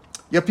 you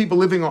have people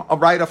living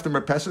right off the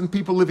Merpeset and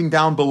people living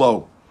down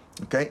below.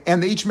 Okay,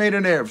 and they each made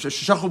an erev.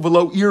 Shachal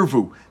v'lo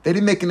irvu. They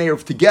didn't make an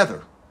erev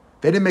together.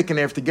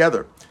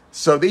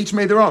 So they each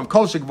made their own.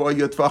 Kol shekvoy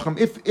yotfachim.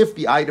 If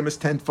the item is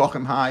 10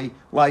 tfachim high,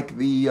 like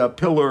the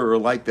pillar or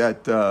like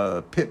that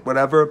pit,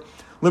 whatever.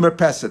 The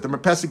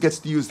Merpeset gets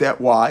to use that.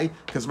 Why?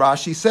 Because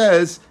Rashi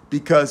says,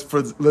 because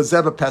for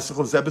Lezeba Pesach,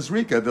 Lezeba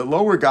Zrika, the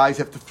lower guys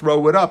have to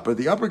throw it up, or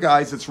the upper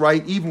guys, it's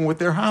right even with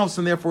their house,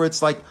 and therefore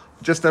it's like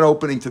just an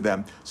opening to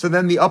them. So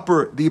then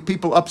the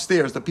people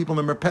upstairs, the people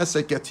in the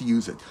Merpeset get to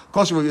use it.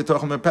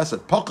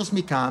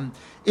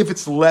 If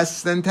it's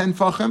less than 10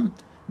 fachim,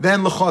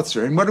 then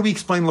l'chotzer. And what do we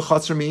explain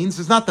l'chotzer means?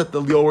 It's not that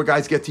the lower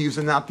guys get to use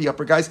it, not the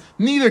upper guys.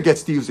 Neither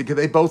gets to use it, because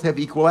they both have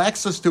equal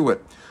access to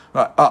it.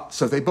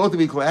 So they both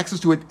have equal access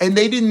to it, and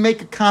they didn't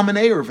make a common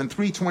Erev in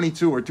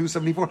 322 or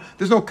 274.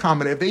 There's no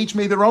common Erev. They each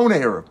made their own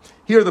Erev.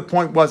 Here the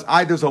point was,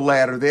 there's a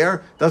ladder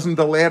there. Doesn't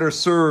the ladder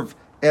serve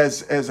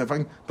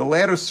the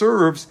ladder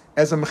serves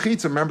as a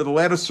mechitza? Remember, the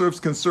ladder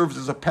can serve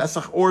as a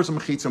Pesach or as a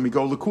mechitza. And we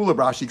go Lekula,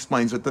 Rashi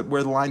explains it,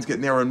 where the lines get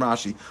narrow in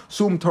Rashi.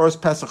 Sum Torah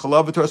Pesach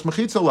love, Torah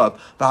mechitza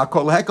love.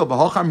 V'hakol hekel,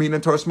 v'hocham min,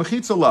 and Torah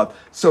mechitza love.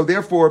 So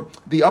therefore,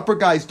 the upper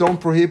guys don't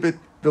prohibit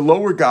the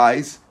lower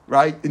guys,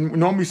 right? And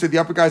normally you said the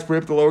upper guys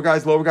prohibit the lower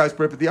guys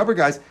prohibit the upper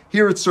guys.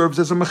 Here it serves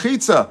as a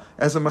mechitza.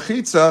 As a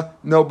mechitza,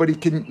 nobody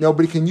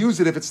can use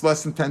it if it's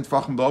less than 10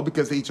 tefachim below,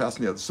 because they each ask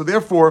the other. So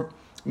therefore,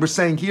 we're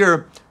saying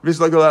here,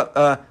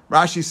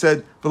 Rashi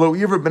said, "Below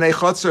irvu b'nei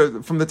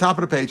chotzer," from the top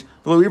of the page.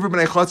 "Below irvu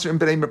b'nei chotzer and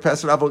b'nei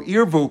merpeset avol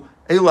irvu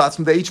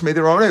elatzim." They each made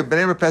their own.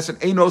 B'nei merpeset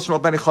einos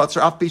ral b'nei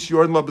chotzer af pish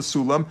yordan lo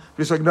b'sulam.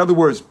 In other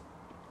words,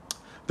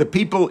 the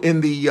people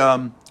in the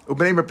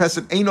Ubnei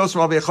merpeset einos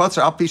ral b'nei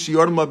chotzer af pish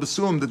yordan lo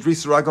b'sulam. The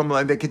dris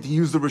ragam, they get to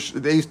use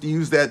They used to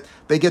use that.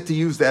 They get to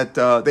use that.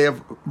 They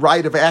have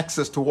right of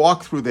access to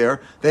walk through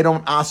there. They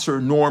don't aser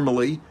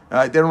normally.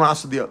 They don't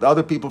ask the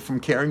other people from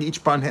carrying.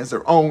 Each one has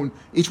their own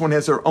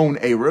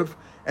Erev.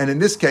 And in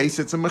this case,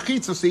 it's a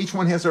mechitza, so each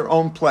one has their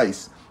own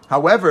place.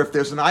 However, if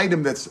there's an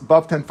item that's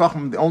above 10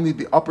 fachim, only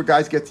the upper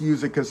guys get to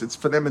use it because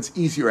for them it's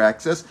easier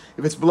access.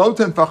 If it's below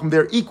 10 fachim,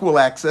 they're equal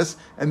access,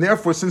 and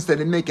therefore, since they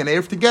didn't make an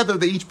erev together,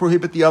 they each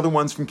prohibit the other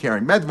ones from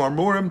carrying. Medvar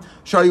murim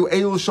shayu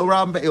eil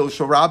shalrabim ve'eil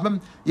shalrabim.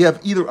 You have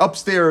either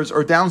upstairs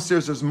or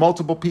downstairs. There's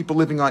multiple people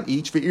living on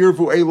each.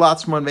 Ve'irvu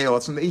eilatzman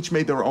ve'elatz, and they each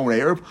made their own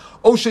erev.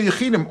 O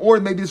sheyichidim, or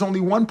maybe there's only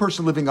one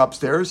person living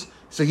upstairs,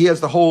 so he has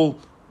the whole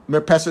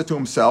merpesa to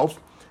himself.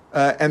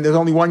 and there's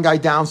only one guy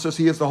downstairs,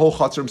 so he has the whole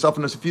chutzner himself.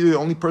 And if you're the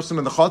only person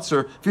in the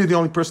chutzner, if you're the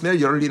only person there,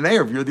 you don't need an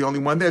Erev. You're the only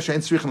one there.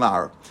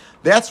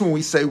 That's when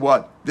we say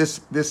what? This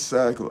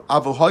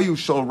Avol Hayu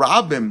Shel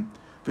Rabim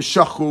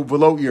V'Shachu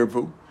V'Lo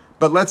Irvu.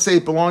 But let's say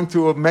it belonged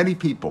to many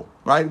people,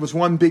 right? It was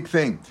one big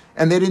thing.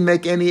 And they didn't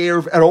make any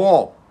Erev at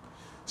all.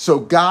 So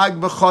Gag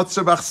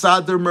V'Chotzer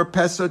V'Achsader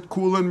Merpeset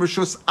Kulin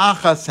Rishus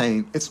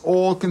Achasein. It's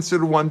all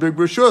considered one big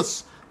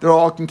Rishus. They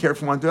all can care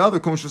from one to the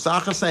other. Kumshus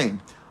Achasein.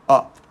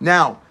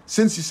 Now,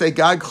 since you say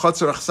Gag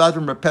Chotzer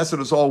Achsader Merpeset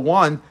is all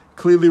one,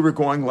 clearly we're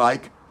going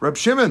like Reb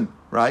Shimon,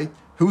 right?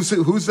 Who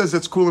says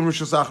it's Kulin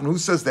Rishus Achan? Who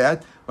says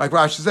that? Like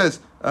Rashi says,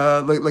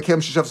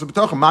 Lekem Sheshav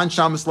Sabatocha, Man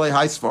Shamas Lei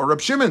Haisvar,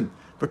 Reb Shimon.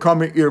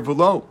 Become irvu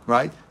lo,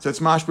 right? So it's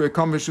mashber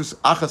come v'shus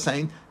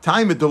achasein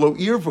time delo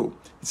irvu.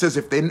 It says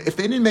if they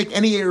didn't make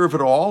any erev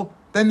at all,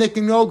 then they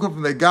can go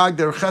from the gag,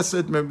 their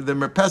chesed, the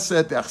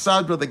merpeset, the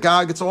achsadra, the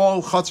gag. It's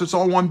all chutzner. It's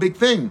all one big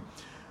thing.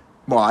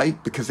 Why?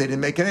 Because they didn't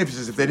make an erev. He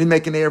says if they didn't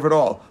make an erev at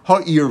all,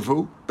 ha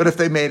irvu. But if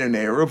they made an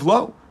erev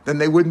lo, then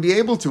they wouldn't be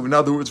able to. In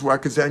other words, why?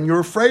 Because then you're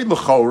afraid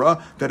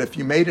l'chora that if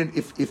they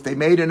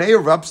made an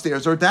erev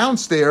upstairs or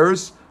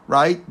downstairs,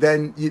 right?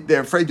 Then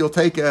they're afraid you'll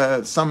take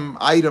some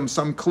item,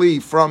 some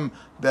kli from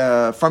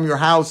your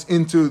house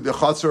into the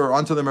chutzner or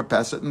onto the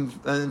merpeset,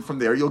 and from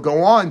there you'll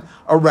go on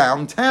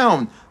around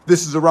town.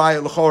 This is a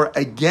raya l'chora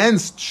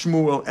against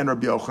Shmuel and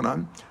Rabbi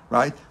Yochanan,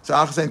 right? So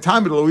achas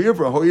time lo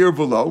irva ho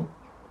irvulo.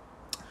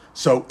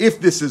 So if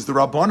this is the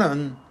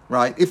Rabbanan,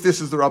 right? If this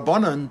is the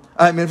Rabbanan,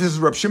 if this is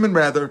Reb Shimon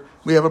rather,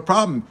 we have a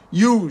problem.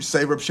 You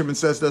say Reb Shimon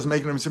says doesn't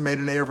make him made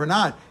an erev or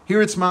not.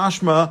 Here it's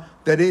mashma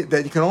that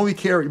you can only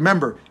carry.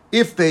 Remember,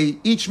 if they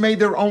each made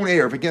their own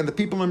erev, again, the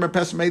people in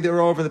Merpes made their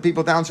erev, and the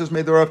people downstairs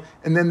made their erev,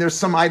 and then there's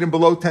some item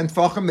below 10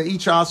 tefachim, they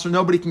each aser,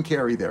 nobody can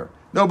carry there.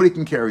 Nobody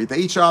can carry. They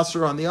each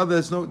aser on the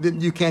others,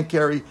 you can't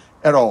carry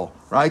at all,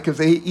 right? Because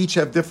they each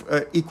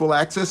have equal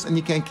access, and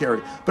you can't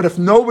carry. But if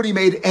nobody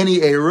made any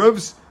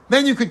erevs,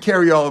 then you could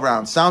carry all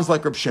around. Sounds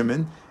like Reb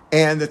Shimon,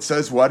 and it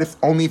says what?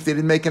 Only if they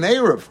didn't make an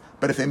erev.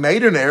 But if they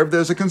made an erev,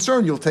 there's a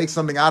concern. You'll take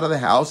something out of the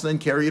house and then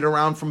carry it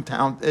around from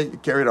town,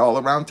 carry it all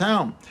around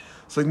town.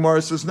 So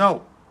Gemara says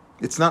no.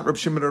 It's not Reb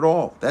Shimon at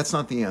all. That's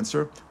not the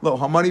answer. Lo,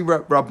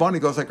 Hamani Rabbani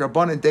goes like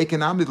Rabbanan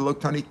Dekanami to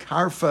Loktani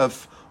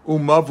Karfef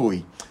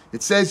Umavui.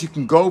 It says you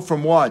can go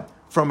from what?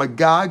 From a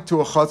gag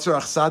to a chotzer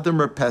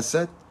achsadim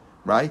merpeset,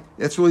 right?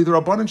 It's really the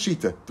Rabbanan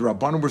Shita. The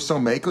Rabbanan were so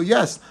makel.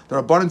 Yes,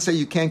 the Rabbanan say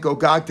you can't go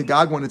gag to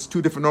gag when it's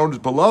two different orders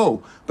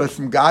below. But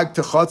from gag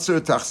to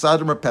chotzer to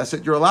achsadim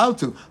merpeset, you're allowed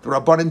to. The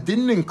Rabbanan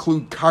didn't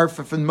include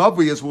karfef and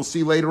mavui, as we'll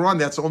see later on.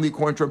 That's only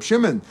according to Reb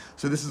Shimon.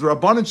 So this is the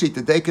Rabbanan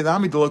Shita.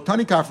 Dekanami to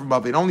Loktani Karfef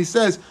mavui. It only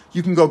says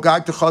you can go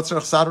gag to chotzer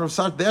achsadim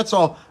merpeset. That's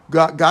all.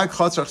 Gag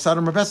chotzer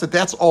achsadim merpeset.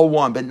 That's all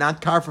one, but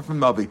not karfef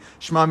and mavui.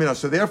 Shema mina.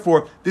 So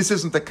therefore, this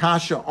isn't the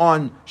kasha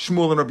on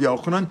Shmuel and Rabbi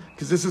Yochanan,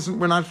 because this isn't.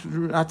 We're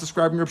not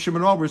describing Reb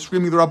Shimon at all. We're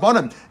screaming the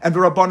Rabbanan, and the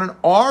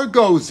Rabbanan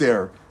goes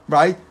there,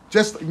 right?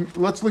 Just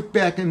let's look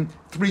back in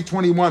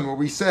 321 where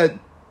we said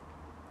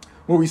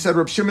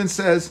Reb Shimon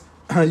says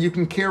you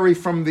can carry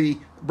from the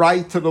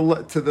right to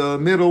the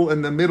middle,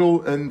 and the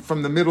middle, and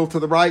from the middle to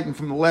the right, and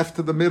from the left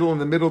to the middle,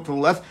 and the middle to the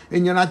left.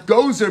 And you're not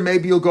goes there.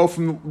 Maybe you'll go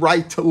from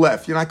right to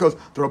left. You're not goes.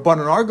 The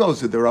Rabbanan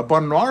goes there. The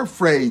Rabbanan are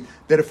afraid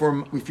that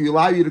if you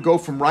allow you to go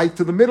from right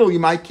to the middle, you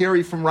might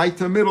carry from right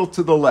to the middle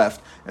to the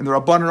left. And the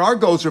Rabbanan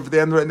goes over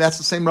there, and that's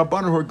the same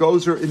Rabbanan who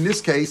goes there in this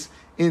case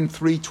in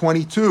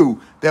 322.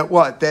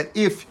 That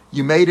if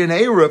you made an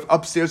erev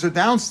upstairs or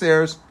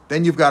downstairs,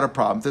 then you've got a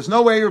problem. If there's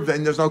no erev,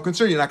 then there's no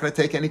concern. You're not going to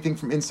take anything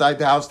from inside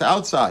the house to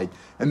outside,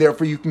 and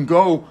therefore you can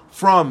go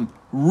from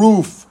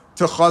roof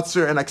to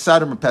chotzer and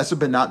aksadim merpeset,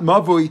 but not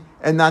mavui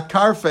and not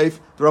karfef.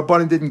 The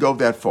Rabbanan didn't go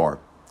that far.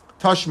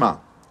 Tashma,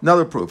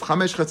 another proof.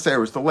 Chamesh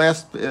chatzeros, the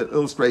last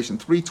illustration,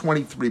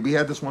 323. We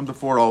had this one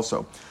before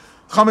also.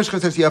 Chamesh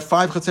chatzeros, you have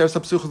 5 chatzeros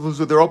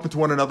psuchos. They're open to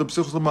one another.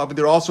 Psuchos l'mavi,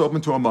 they're also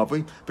open to a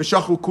mavi.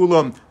 V'shachu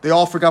kulam, they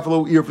all forgot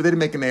v'lo erev, but they didn't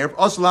make an erev.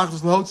 Os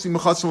lachos l'hotzi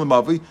m'chatzer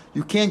l'mavi,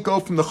 you can't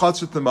go from the chatzer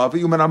to the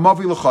mavi. U'men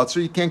ha'mavi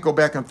l'chatzer, you can't go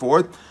back and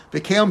forth.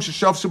 V'keim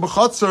sheshavsu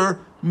b'chatzer,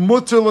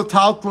 mutter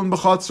l'talklon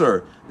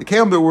b'chatzer. The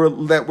keim that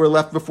were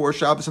left before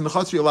Shabbos and the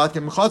chatzer, you're allowed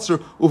to get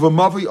m'chatzer.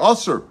 U'v'mavi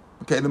aser.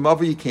 Okay, the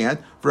mavi you can't.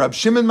 For Reb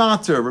Shimon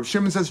matter, Reb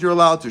Shimon says you're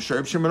allowed to.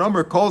 Reb Shimon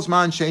Omer calls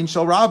man shein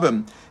shel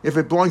rabim. If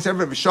it belongs to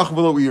everyone, v'shach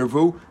v'lo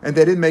irvu, and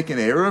they didn't make an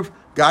erev,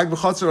 gag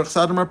v'chatzer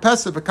achsadim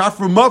merpeset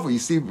v'kafru mavi. You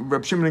see,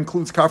 Reb Shimon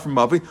includes kafru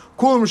mavi.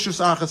 Kulam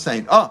rishus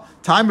achasein.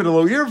 Time it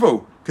lo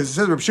irvu. Because it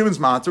says Reb Shimon's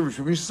matzah, Reb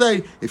Shimon should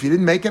say, if you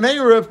didn't make an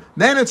erev,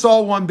 then it's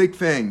all one big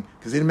thing.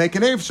 Because they didn't make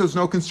an erev, so there's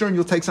no concern.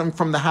 You'll take something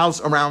from the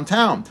house around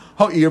town.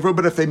 Ha erev,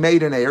 but if they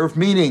made an erev,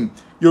 meaning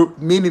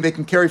they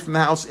can carry from the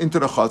house into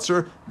the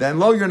chutzner, then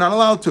you're not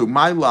allowed to.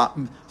 My lot.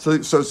 So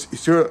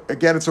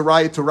again, it's a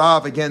riot to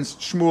Rav against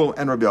Shmuel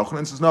and Rabbi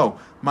Yochanan. Says no.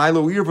 My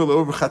lo erev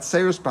over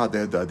chatzeros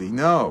b'adei dadi.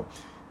 No.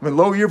 When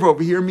lo erev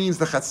over here means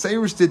the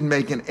chatzeros didn't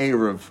make an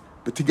erev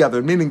but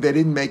together, meaning they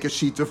didn't make a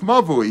sheet of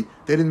mavui.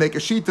 They didn't make a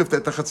sheet of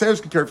that the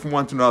chatzeros could carry from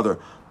one to another,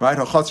 right?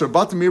 Hachatzer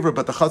batim irva,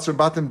 but the chatzer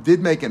batim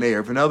did make an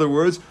erev. In other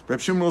words, Reb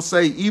Shimon will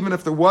say even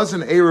if there was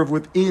an erev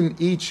within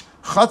each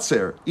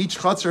chatzer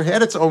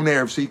had its own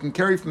erev, so you can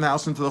carry from the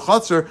house into the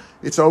chatzer.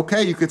 It's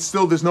okay. You could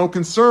still. There's no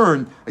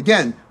concern.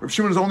 Again, Reb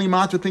Shimon is only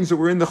matter things that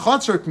were in the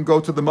chatzer can go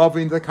to the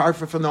mavui and the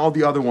karfif and all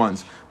the other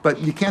ones. But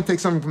you can't take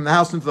something from the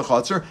house into the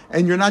chutzner,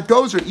 and you're not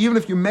gozer. Even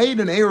if you made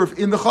an erev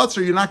in the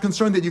chutzner, you're not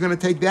concerned that you're going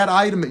to take that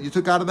item that you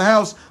took out of the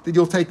house, that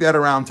you'll take that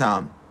around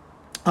town.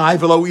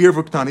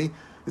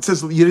 It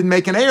says you didn't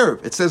make an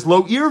erev. It says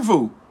lo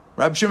irvu.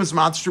 Rabbi Shimon's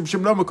matzah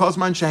Shimon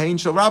Kozman Shahin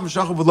Shel Rav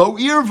Shachav lo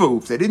irvu.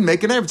 If they didn't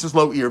make an erev, it says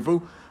lo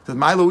irvu. It says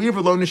my lo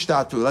irvu lo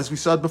nishtatu. As we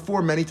said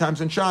before many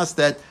times in Shas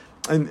that,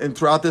 and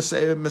throughout this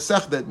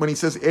Masech, that when he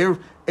says erev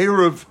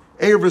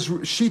is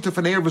shituf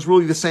and erev is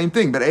really the same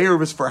thing, but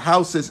erev is for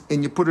houses,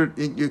 and you put it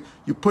in,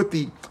 you put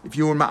the, if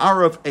you were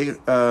ma'arav a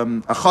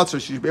chutzner, so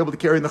you should be able to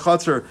carry in the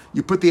chutzner,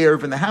 you put the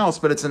erev in the house,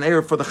 but it's an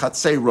erev for the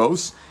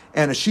chatzeiros,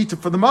 and a shituf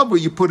for the mavui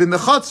you put in the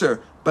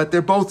chutzner, but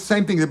they're both the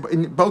same thing.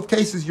 In both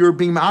cases, you're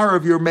being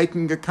ma'arav, you're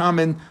making a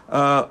common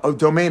a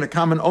domain, a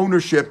common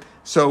ownership.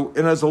 So,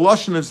 and as a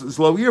lashon is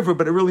lo yirva,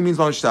 but it really means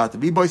lo nishtata.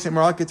 V'boy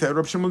se'marakete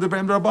Reb Shimon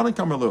debrem Rabbanan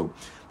kamerlu.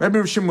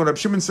 Reb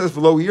Shimon says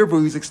lo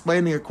yirva, he's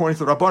explaining according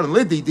to the Rabbanan.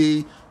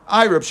 Lididi,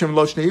 Reb Shimon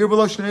lo shnei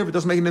yirva. It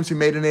doesn't make a difference if he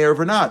made an erev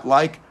or not.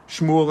 Like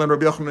Shmuel and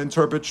Rabbi Yochanan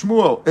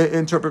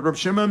interpret Reb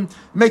Shimon. It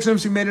makes no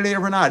difference if you made an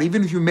erev or not.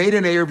 Even if you made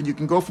an erev and you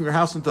can go from your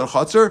house into the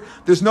chutzner,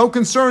 there's no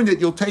concern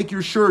that you'll take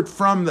your shirt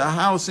from the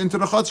house into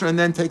the chutzner and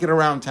then take it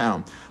around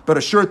town. But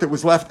a shirt that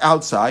was left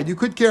outside, you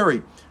could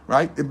carry.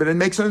 Right, but it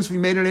makes sense if we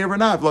made an erev or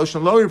not. But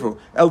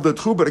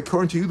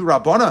according to you, the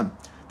Rabbanan,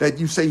 that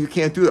you say you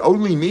can't do it.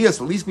 Only me, at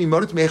least me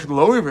motive to make it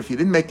lower. If you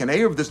didn't make an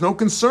erev, there's no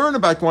concern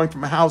about going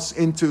from a house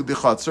into the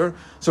chutzner.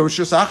 So it's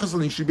just achas,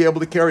 and you should be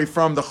able to carry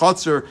from the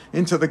chutzner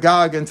into the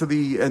gag,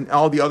 and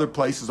all the other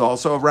places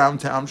also around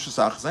town.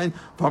 Shasachas.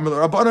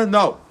 Rabbanan,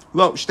 no,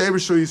 lo shtei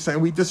rishuyos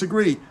saying we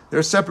disagree.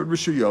 They're separate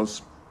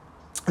rishuyos,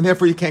 and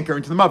therefore you can't carry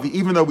into the mavi.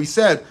 Even though we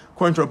said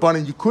according to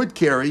Rabbanan you could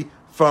carry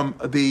from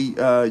the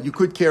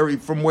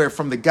from where,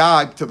 from the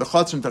gag to the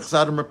chutzner to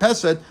chsadim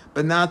repesed,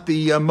 but not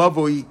the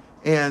mavui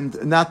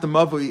and not the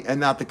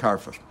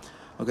karfif.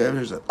 Okay,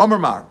 here's it. Amar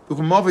Mar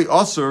uvamavi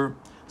aser.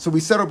 So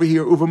we said over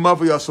here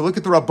uvamavi aser. Look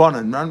at the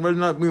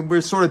Rabbanan.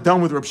 We're sort of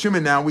done with Reb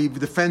Shimon now. We've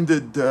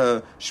defended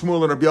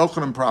Shmuel and Rabbi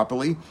Yochanan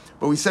properly,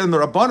 but we said in the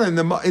Rabbanan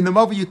in the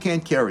mavi you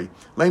can't carry.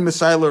 Leim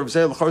Mesailer of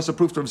Zer l'charsa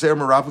proof to Rav Zer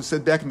Marav, who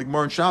said back in the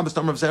Gemara in Shabbos,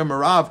 Rav Zer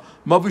Marav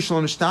mavi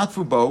shalon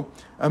ishtatfu bo,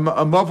 a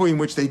mavi in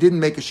which they didn't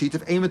make a sheet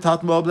of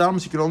eimatat malab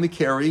amos. You can only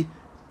carry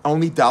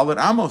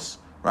dalet amos,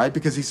 right?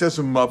 Because he says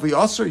mavi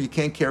aser, you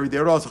can't carry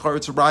there at all.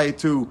 It's a riot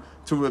to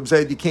Rav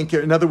Zer. You can't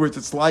carry. In other words,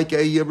 it's like a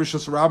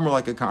rishus rabim or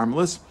like a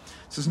karmelis.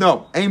 Says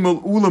no,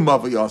 Emel Ula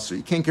Mavi Yasser.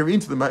 You can't carry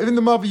into the Mavi. Even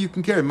the Mavi you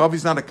can carry.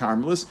 Mavi's not a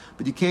Carmelist,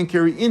 but you can't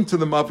carry into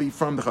the Mavi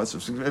from the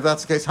Chatzar. If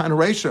that's the case,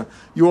 Hanaresha,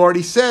 you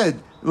already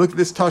said, look at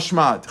this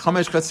Tashmat.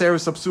 Chamesh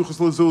Chatzeres Absuchas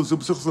Lazul,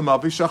 Zubsuchas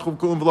Lamavi, Shachav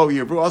Kulam Velo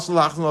Yivru, Asal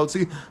Lachas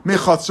Lotzi,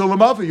 Mechatzar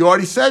Lamavi. You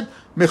already said,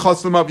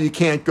 Mechatzar Lamavi, you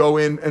can't go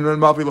in and run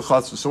Mavi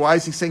Lechatzar. So why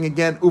is he saying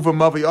again, Uva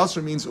Mavi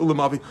Yasser means Ula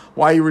Mavi?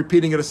 Why are you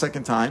repeating it a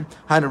second time?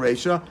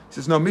 Hanaresha, he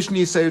says, no,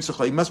 Mishni Yisayir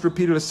Tzachla, you must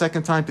repeat it a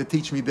second time to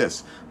teach me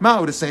this.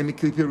 Ma'u, the same,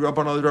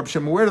 Rabban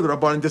Shimon, where did the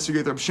Rabbanan disagree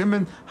with Rabbi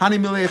Shimon? Hani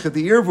Milech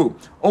the Irvu.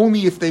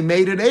 Only if they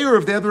made an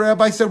erev. The other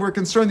rabbi said we're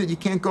concerned that you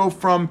can't go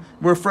from.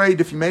 We're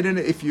afraid if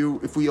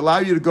we allow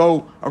you to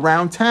go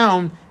around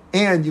town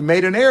and you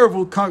made an erev,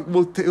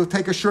 we'll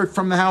take a shirt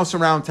from the house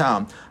around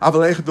town.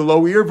 Avalech the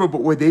low irva,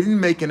 but where they didn't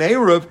make an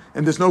erev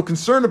and there's no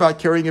concern about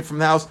carrying it from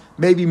the house,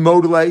 maybe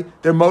modale.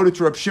 They're moded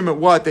to Reb Shimon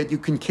what that you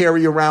can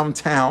carry around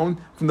town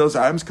from those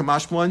items.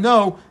 Kamashmala,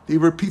 no. He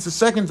repeats a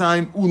second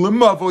time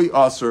ulimavoy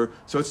aser.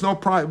 So it's no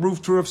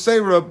roof to Rav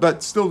Seira,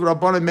 but still the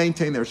Rabbanan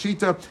maintain their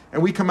shita,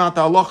 and we come out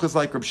the halachas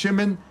like Reb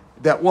Shimon.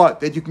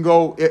 That you can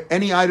go,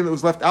 any item that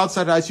was left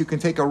outside the house, you can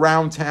take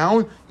around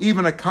town,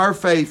 even a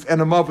karfeif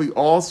and a mavi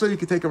also, you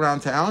can take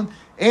around town.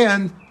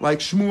 And like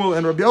Shmuel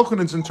and Rabbi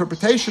Yochanan's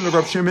interpretation of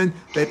Rab Shimon,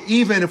 that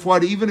even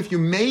if you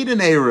made an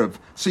erev,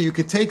 so you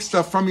could take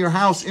stuff from your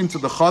house into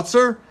the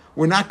chutzner,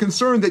 we're not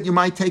concerned that you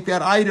might take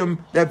that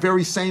item, that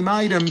very same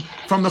item,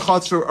 from the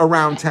chutzner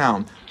around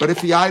town. But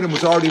if the item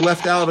was already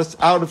left out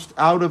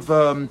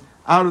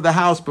of the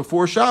house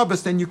before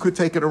Shabbos, then you could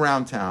take it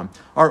around town.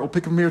 All right, we'll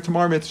pick them here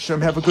tomorrow. Mitzvah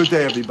Shem. Have a good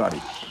day,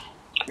 everybody.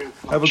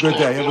 Have a good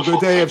day. Have a good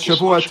day of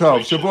Shavua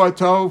Tov. Shavua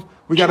Tov.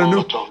 We got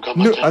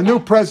a new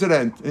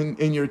president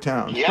in your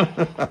town. Yeah.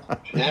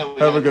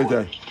 Have a good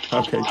day.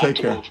 Okay, take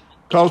care.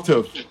 Kol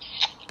Tov.